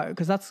let it go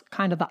because that's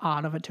kind of the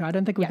art of it too. I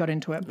don't think we got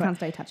into it. But can't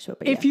stay attached to it.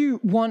 But if you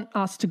want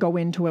us to go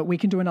into it, we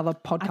can do another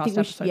podcast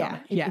episode on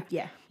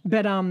it.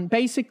 But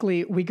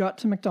basically we got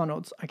to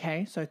McDonald's.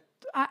 Okay. So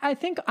I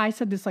think I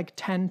said this like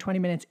 10, 20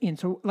 minutes in.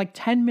 So like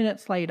 10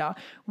 minutes later,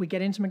 we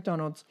get into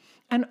McDonald's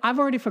and I've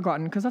already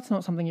forgotten because that's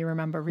not something you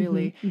remember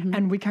really.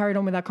 And we carried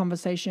on with that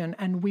conversation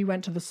and we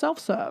went to the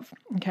self-serve.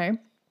 Okay.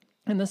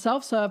 And the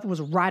self-serve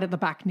was right at the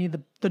back near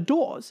the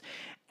doors.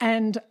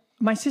 And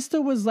my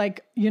sister was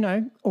like,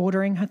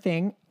 ordering her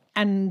thing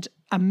and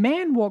a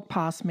man walked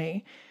past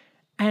me.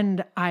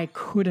 And I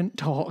couldn't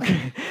talk.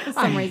 For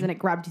some reason, it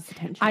grabbed his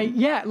attention.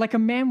 Like a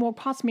man walked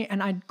past me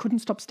and I couldn't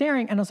stop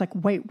staring. And I was like,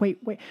 wait.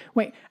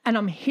 And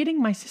I'm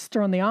hitting my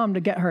sister on the arm to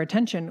get her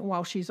attention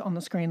while she's on the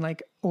screen,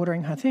 like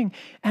ordering her thing.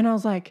 And I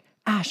was like,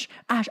 Ash.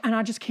 And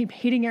I just keep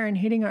hitting her.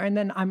 And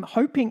then I'm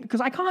hoping,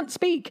 because I can't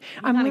speak.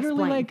 I'm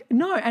literally like,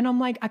 no. And I'm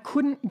like, I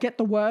couldn't get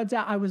the words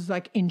out. I was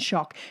like in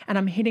shock. And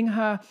I'm hitting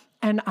her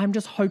and I'm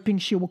just hoping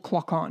she will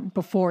clock on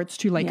before it's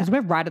too late, because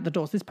we're right at the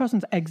door. So this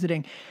person's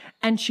exiting.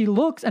 And she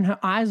looks and her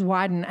eyes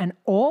widen. And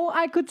all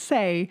I could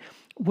say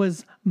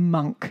was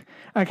monk.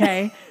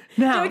 Okay.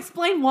 Now, so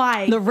explain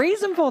why. The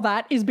reason for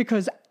that is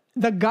because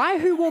the guy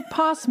who walked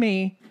past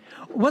me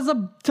was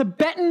a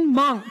Tibetan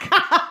monk.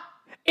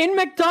 In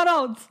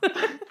McDonald's.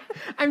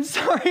 I'm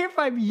sorry if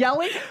I'm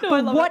yelling,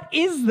 but what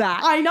is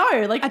that? I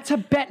know. Like a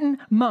Tibetan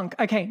monk.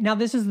 Okay, now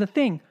this is the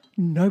thing.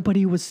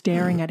 Nobody was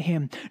staring at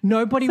him.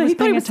 Nobody was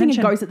paying attention.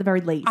 Seeing a ghost at the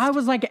very least. I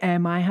was like,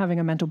 am I having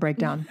a mental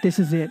breakdown? This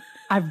is it.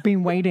 I've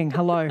been waiting.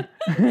 Hello.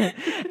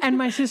 And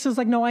my sister's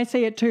like, no, I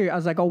see it too. I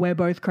was like, oh, we're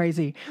both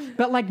crazy.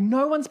 But like,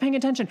 no one's paying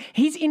attention.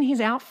 He's in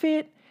his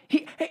outfit.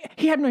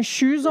 He had no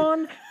shoes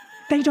on.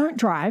 They don't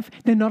drive.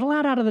 They're not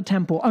allowed out of the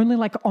temple, only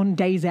like on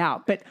days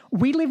out. But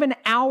we live an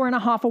hour and a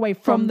half away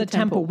from the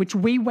temple, which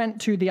we went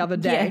to the other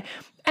day.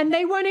 Yeah. And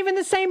they weren't even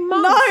the same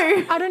monks.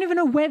 No. I don't even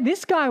know where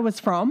this guy was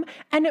from.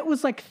 And it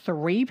was like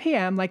 3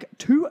 p.m., like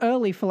too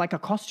early for like a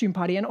costume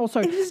party. And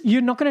also,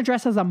 you're not going to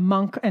dress as a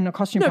monk in a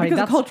costume party.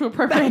 That's cultural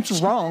appropriation.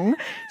 That's wrong.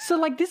 So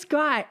like this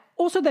guy,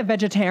 also they're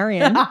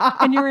vegetarian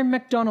and you're in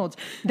McDonald's.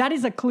 That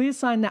is a clear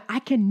sign that I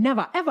can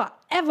never, ever,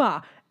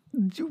 ever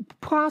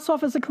pass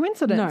off as a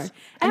coincidence. No.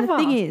 And the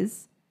thing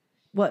is,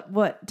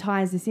 what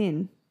ties this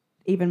in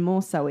even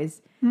more so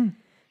is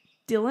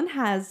Dylan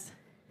has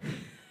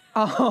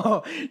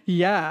all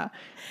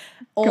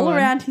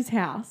around his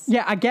house.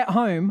 Yeah, I get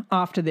home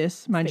after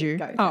this, mind you.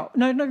 Go. Oh,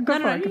 no, go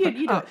for it.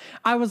 You do it.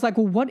 I was like,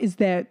 well, what is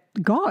their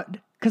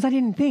God? Because I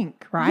didn't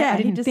think, right? Yeah, I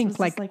didn't think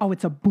like, oh,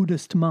 it's a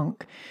Buddhist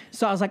monk.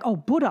 So I was like, oh,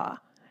 Buddha.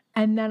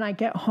 And then I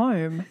get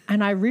home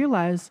and I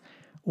realize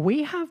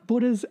we have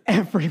Buddhas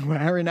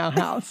everywhere in our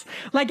house.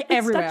 Like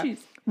everywhere. Statues.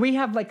 We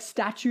have like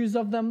statues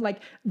of them. Like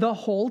the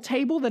whole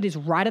table that is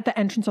right at the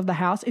entrance of the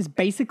house is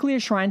basically a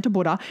shrine to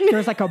Buddha.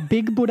 There's like a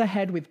big Buddha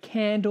head with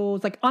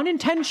candles, like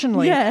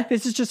unintentionally. Yeah.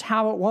 This is just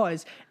how it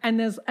was. And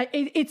there's,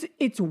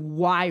 it's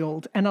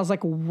wild. And I was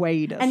like,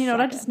 wait a second. And you know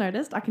what I just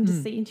noticed? I can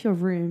just see into your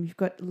room. You've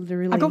got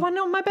literally. I got one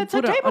on my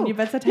bedside Buddha table. on your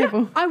bedside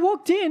table. Yeah, I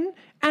walked in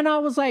and I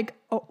was like,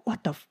 oh,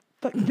 what the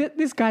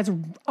this guy's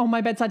on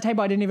my bedside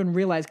table. I didn't even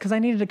realize because I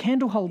needed a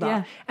candle holder.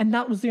 Yeah. And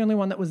that was the only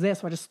one that was there.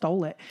 So I just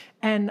stole it.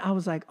 And I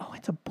was like, oh,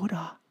 it's a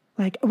Buddha.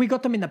 Like we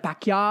got them in the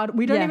backyard.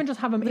 We don't even just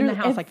have them in the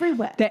house.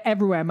 Everywhere. Like they're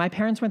everywhere. My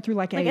parents went through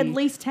like at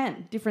least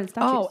 10 different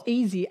statues. Oh,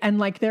 easy. And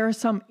like there are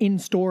some in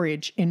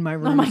storage in my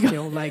room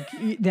still. Like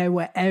they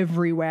were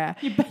everywhere.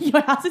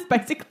 Your house is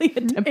basically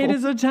a temple. It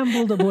is a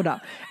temple to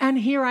Buddha. And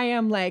here I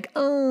am like,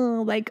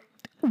 oh, like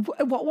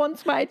what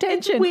wants my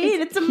attention? It's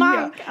weird. It's a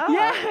monk. Oh,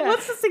 yeah.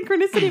 What's the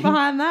synchronicity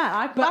behind that?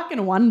 I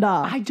fucking wonder.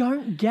 I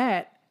don't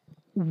get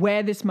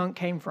where this monk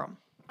came from.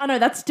 I know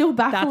that's still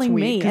baffling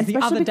me, and the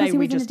especially other day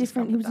because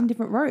he was in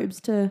different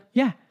robes to.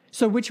 Yeah.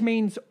 So which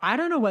means I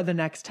don't know where the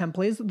next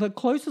temple is. The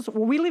closest.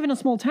 Well, we live in a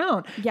small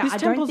town. Yeah,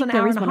 this temple's an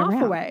hour and a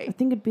half away. I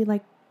think it'd be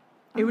like.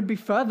 It would be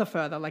further,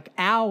 like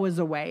hours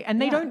away,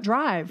 and they don't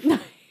drive.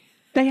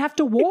 They have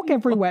to walk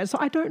everywhere. So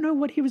I don't know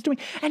what he was doing,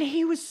 and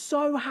he was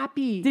so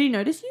happy. Did he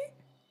notice you?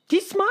 He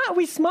smiled.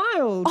 We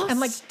smiled, and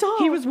like stop.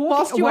 He was walking.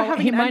 Whilst you were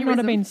having he might not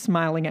have been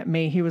smiling at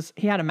me. He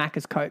had a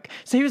Macca's Coke,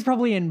 so he was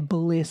probably in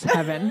bliss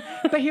heaven.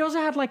 But he also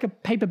had like a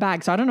paper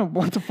bag, so I don't know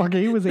what the fuck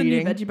he was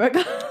eating. New veggie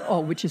burger.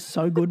 Which is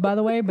so good, by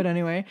the way. But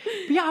anyway,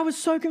 but yeah, I was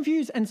so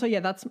confused, and so yeah,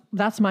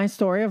 that's my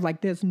story of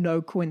like, there's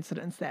no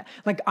coincidence there.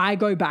 Like I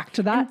go back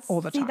to that all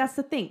the time. See, that's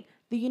the thing.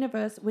 The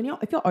universe,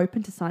 if you're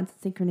open to signs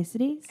and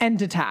synchronicities and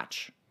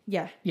detach.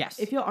 Yeah. Yes.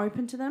 If you're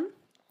open to them,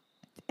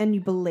 and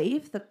you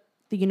believe that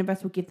the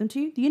universe will give them to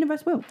you, the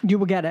universe will. You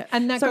will get it.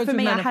 And that goes for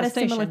me, with I had a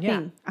similar thing.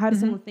 Yeah. I had a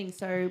similar thing.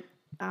 So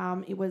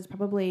it was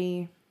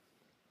probably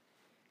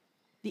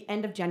the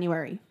end of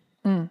January.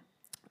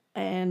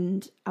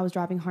 And I was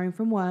driving home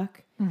from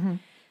work. And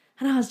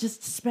I was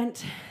just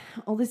spent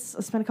a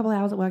couple of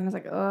hours at work and I was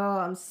like, oh,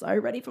 I'm so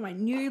ready for my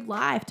new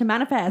life to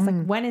manifest.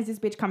 Like, when is this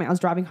bitch coming? I was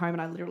driving home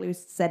and I literally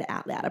said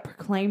out loud, I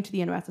proclaimed to the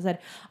universe, I said,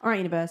 all right,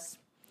 universe,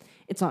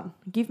 it's on.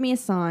 Give me a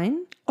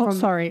sign.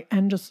 Sorry.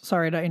 And just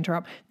sorry to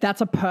interrupt.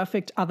 That's a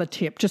perfect other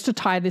tip. Just to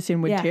tie this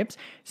in with tips,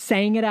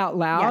 saying it out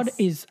loud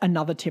is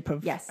another tip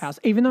of ours.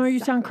 Even though you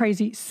sound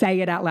crazy, say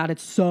it out loud.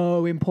 It's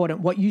so important.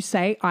 What you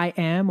say, I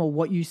am, or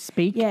what you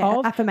speak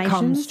of affirmations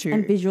comes to.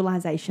 And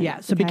visualization. Yeah.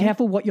 So be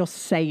careful what you're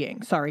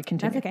saying. Sorry,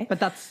 continue. That's okay. But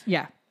that's,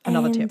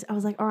 another tip. I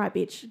was like, all right,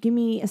 bitch, give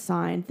me a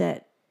sign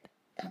that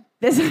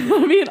there's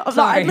going to be an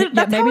Sorry,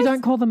 maybe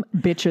don't call them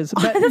bitches.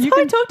 But that's you how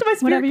can, I talk to my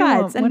spirit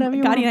guides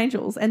and guardian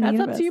angels and that's the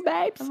universe. Up to you,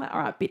 babes. I'm like,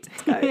 all right, bitch,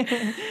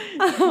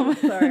 let's go.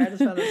 Sorry, I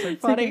just found that so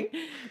funny.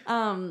 Okay.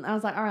 I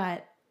was like, all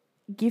right,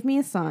 give me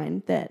a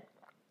sign that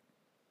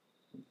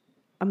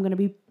I'm going to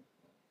be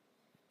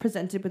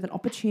presented with an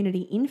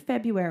opportunity in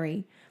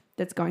February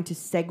that's going to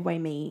segue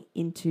me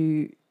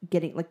into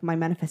getting, like, my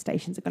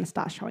manifestations are going to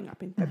start showing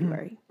up in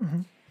February.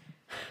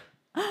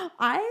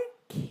 I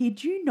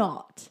kid you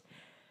not.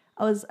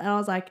 I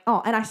was like,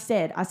 oh, and I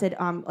said,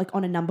 like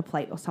on a number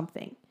plate or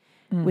something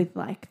with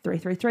like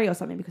 333 or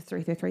something, because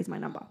 333 is my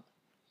number.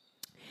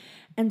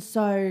 And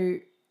so,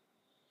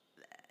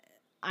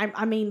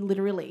 I mean,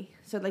 literally.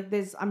 So like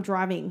I'm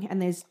driving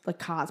and there's like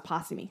cars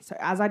passing me. So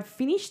as I'd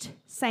finished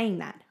saying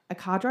that, a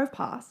car drove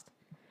past.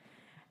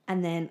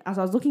 And then as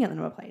I was looking at the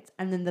number plates,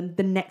 and then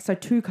the next, so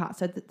two cars.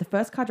 So the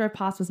first car drove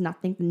past was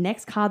nothing. The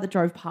next car that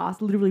drove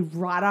past, literally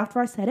right after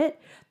I said it,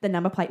 the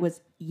number plate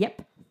was,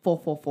 yep,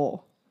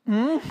 444.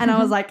 And I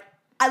was like,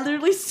 I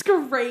literally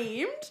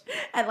screamed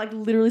and like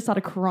literally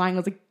started crying. I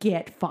was like,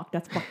 get fucked.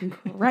 That's fucking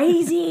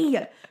crazy.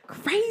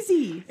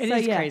 Crazy. It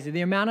is crazy.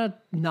 The amount of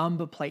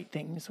number plate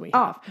things we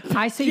have.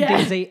 I see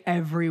busy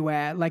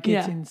everywhere. Like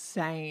it's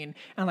insane.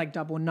 And like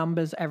double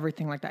numbers,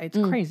 everything like that. It's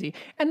crazy.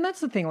 And that's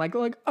the thing. Like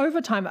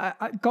over time,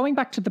 going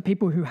back to the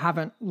people who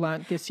haven't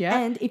learnt this yet.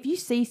 And if you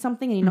see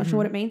something and you're not sure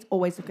what it means,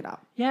 always look it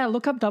up. Yeah,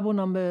 look up double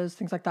numbers,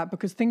 things like that,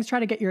 because things try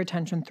to get your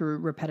attention through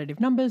repetitive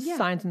numbers,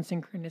 signs and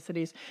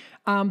synchronicities.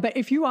 But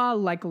if you are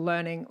like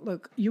learning,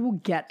 look, you will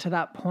get to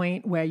that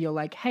point where you're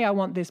like, hey, I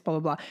want this, blah,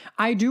 blah, blah.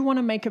 I do want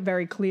to make it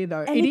very clear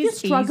though. And if you're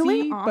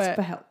struggling, ask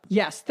for help.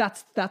 Yes,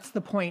 that's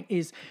the point,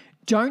 is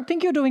don't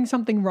think you're doing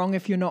something wrong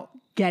if you're not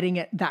getting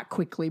it that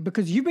quickly,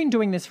 because you've been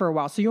doing this for a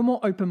while. So you're more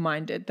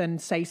open-minded than,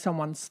 say,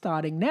 someone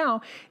starting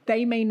now.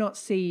 They may not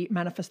see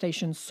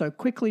manifestations so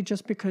quickly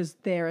just because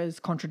there is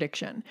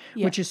contradiction,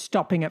 which is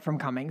stopping it from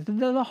coming.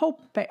 The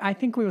whole, I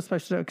think we were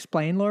supposed to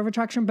explain law of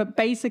attraction, but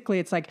basically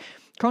it's like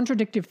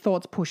contradictive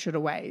thoughts push it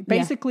away.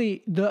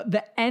 Basically,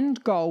 the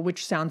end goal,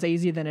 which sounds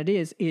easier than it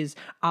is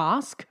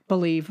ask,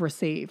 believe,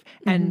 receive.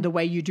 And the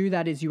way you do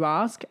that is you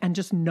ask and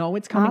just know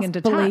it's coming and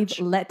detach. Believe,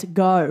 let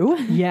go.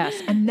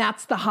 Yes, and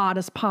that's the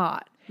hardest part.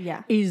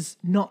 Is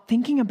not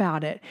thinking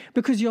about it,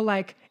 because you're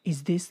like,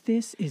 is this?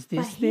 Is this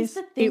but here's this?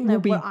 The thing, it will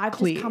be what I've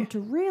clear. just come to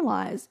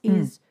realize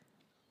is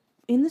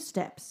in the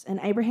steps, and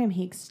Abraham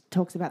Hicks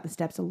talks about the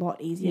steps a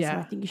lot easier. So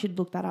I think you should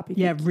look that up.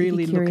 If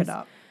really if you're look it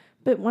up.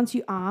 But once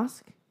you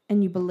ask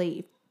and you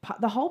believe,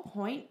 the whole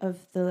point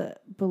of the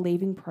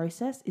believing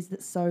process is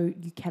that so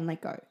you can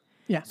let go.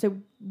 Yeah. So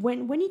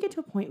when you get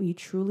to a point where you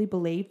truly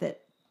believe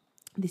that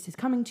this is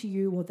coming to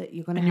you, or that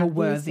you're going to and have you're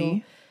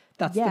worthy,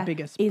 that's the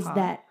biggest is part.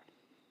 that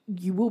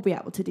you will be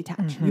able to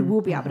detach. You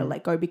will be able to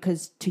let go,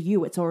 because to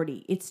you it's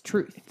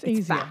truth.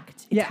 It's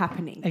fact. It's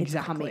happening.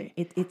 Exactly.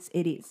 It's coming.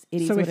 It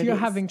is. So what if you're is.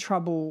 having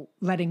trouble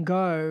letting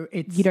go,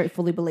 it's you don't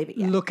fully believe it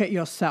yet. Look at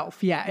yourself.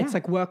 It's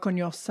like work on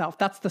yourself.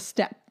 That's the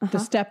step. The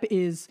step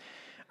is,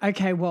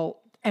 okay, well,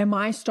 am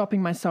I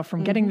stopping myself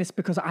from getting this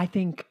because I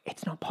think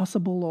it's not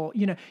possible? Or,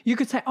 you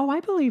could say, oh, I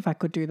believe I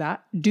could do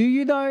that. Do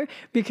you though?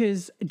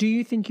 Because do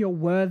you think you're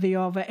worthy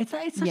of it?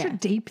 It's such a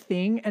deep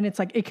thing. And it's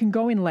like, it can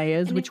go in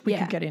layers, which we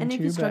could get into. And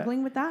if you're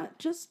struggling with that,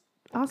 just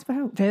ask for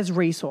help. There's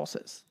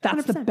resources.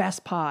 That's 100%. The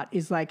best part,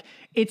 is like,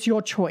 it's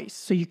your choice.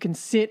 So you can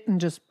sit and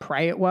just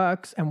pray it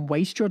works and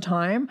waste your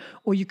time,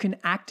 or you can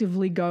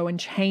actively go and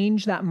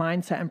change that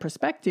mindset and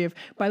perspective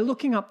by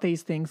looking up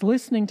these things,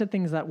 listening to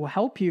things that will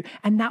help you,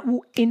 and that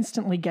will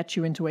instantly get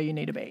you into where you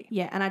need to be.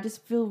 Yeah, and I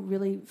just feel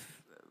really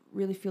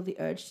feel the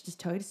urge to just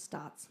tell you to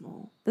start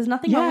small. There's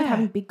nothing wrong with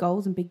having big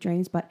goals and big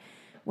dreams, but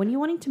when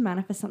you're wanting to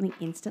manifest something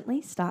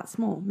instantly, start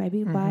small.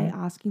 Maybe by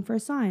asking for a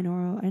sign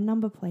or a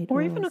number plate.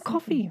 Or even a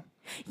coffee.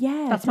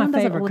 Yeah. That's my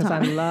favorite, because I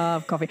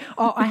love coffee.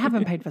 Oh, I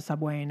haven't paid for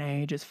Subway in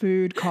ages.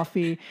 Food,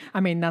 coffee.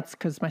 I mean, that's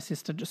because my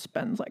sister just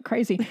spends like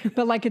crazy.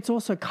 But like, it's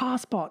also car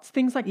spots,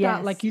 things like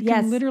that. Like you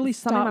can literally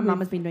start something my mum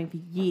has been doing for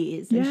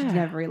years, and she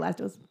never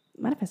realized it was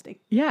manifesting.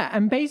 Yeah,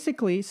 and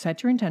basically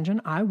set your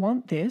intention. I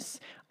want this.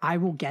 I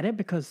will get it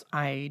because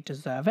I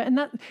deserve it.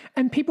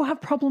 And people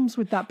have problems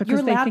with that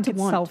because they think it's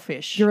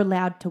selfish. You're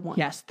allowed to want.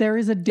 Yes, there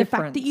is a difference. The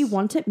fact that you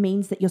want it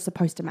means that you're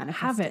supposed to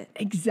manifest have it.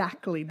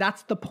 Exactly.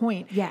 That's the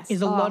point. Yes.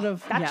 Is a lot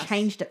of that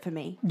changed it for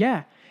me.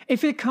 Yeah.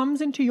 If it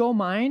comes into your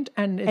mind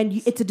and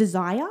it's a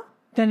desire,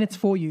 then it's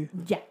for you.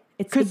 Yeah.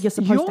 Because you're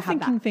supposed to have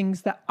that. thinking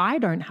things that I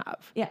don't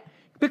have. Yeah.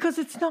 Because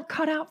it's not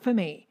cut out for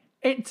me.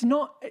 It's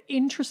not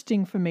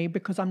interesting for me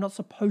because I'm not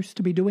supposed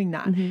to be doing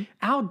that.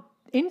 Our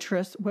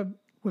interests were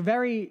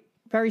very,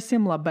 very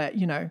similar, but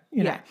you know.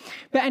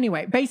 But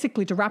anyway,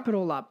 basically to wrap it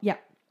all up. Yeah.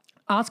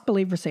 Ask,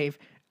 believe, receive.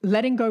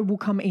 Letting go will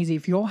come easy.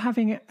 If you're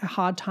having a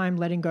hard time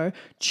letting go,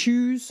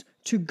 choose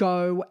to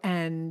go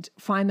and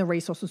find the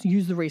resources,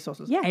 use the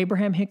resources. Yeah.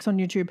 Abraham Hicks on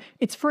YouTube.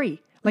 It's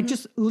free. Like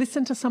just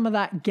listen to some of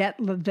that, get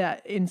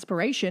that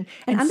inspiration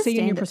and see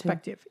a new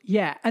perspective.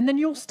 Yeah. And then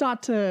you'll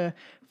start to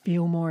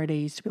feel more at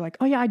ease, to be like,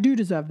 oh yeah, I do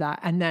deserve that.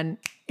 And then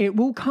it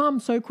will come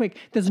so quick.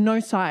 There's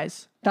no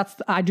size.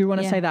 I do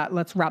want to say that.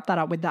 Let's wrap that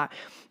up with that.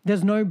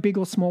 There's no big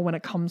or small when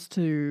it comes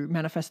to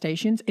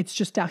manifestations. It's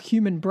just our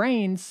human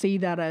brains see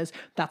that as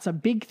that's a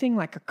big thing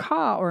like a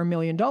car or $1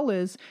 million,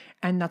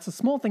 and that's a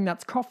small thing,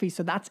 that's coffee.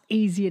 So that's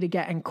easier to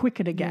get and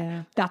quicker to get.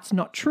 Yeah. That's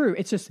not true.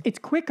 It's just, it's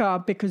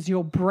quicker because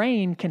your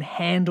brain can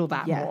handle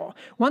that more.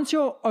 Once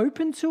you're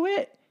open to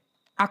it,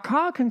 a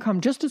car can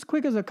come just as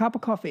quick as a cup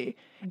of coffee.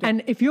 Yeah.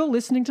 And if you're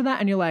listening to that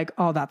and you're like,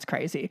 oh, that's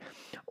crazy.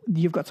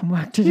 you've got some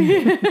work to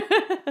do.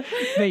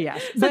 But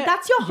yes. So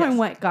that's your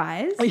homework,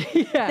 guys.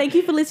 Yeah. Thank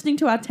you for listening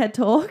to our TED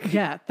Talk.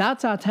 Yeah,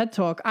 that's our TED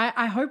Talk.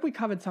 I hope we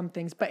covered some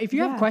things. But if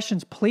you have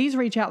questions, please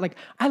reach out. Like,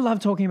 I love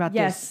talking about this.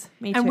 Yes,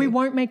 me too. And we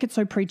won't make it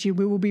so preachy.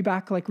 We will be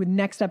back like with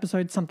next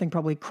episode, something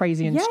probably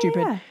crazy and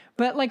stupid. Yeah.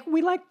 But like,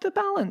 we like the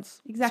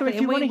balance. Exactly. So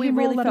if you want to hear we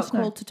really more, felt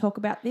called to talk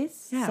about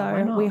this. Yeah,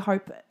 so we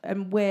hope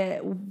and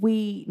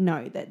we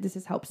know that this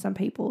has helped some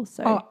people.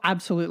 So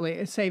absolutely.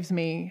 It saves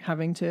me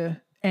having to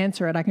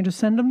answer it. I can just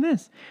send them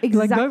this.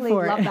 Exactly. Like, go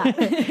for Love it.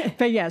 that.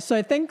 But yeah,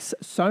 so thanks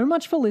so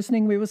much for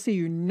listening. We will see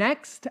you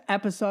next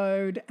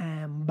episode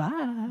and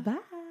bye. Bye.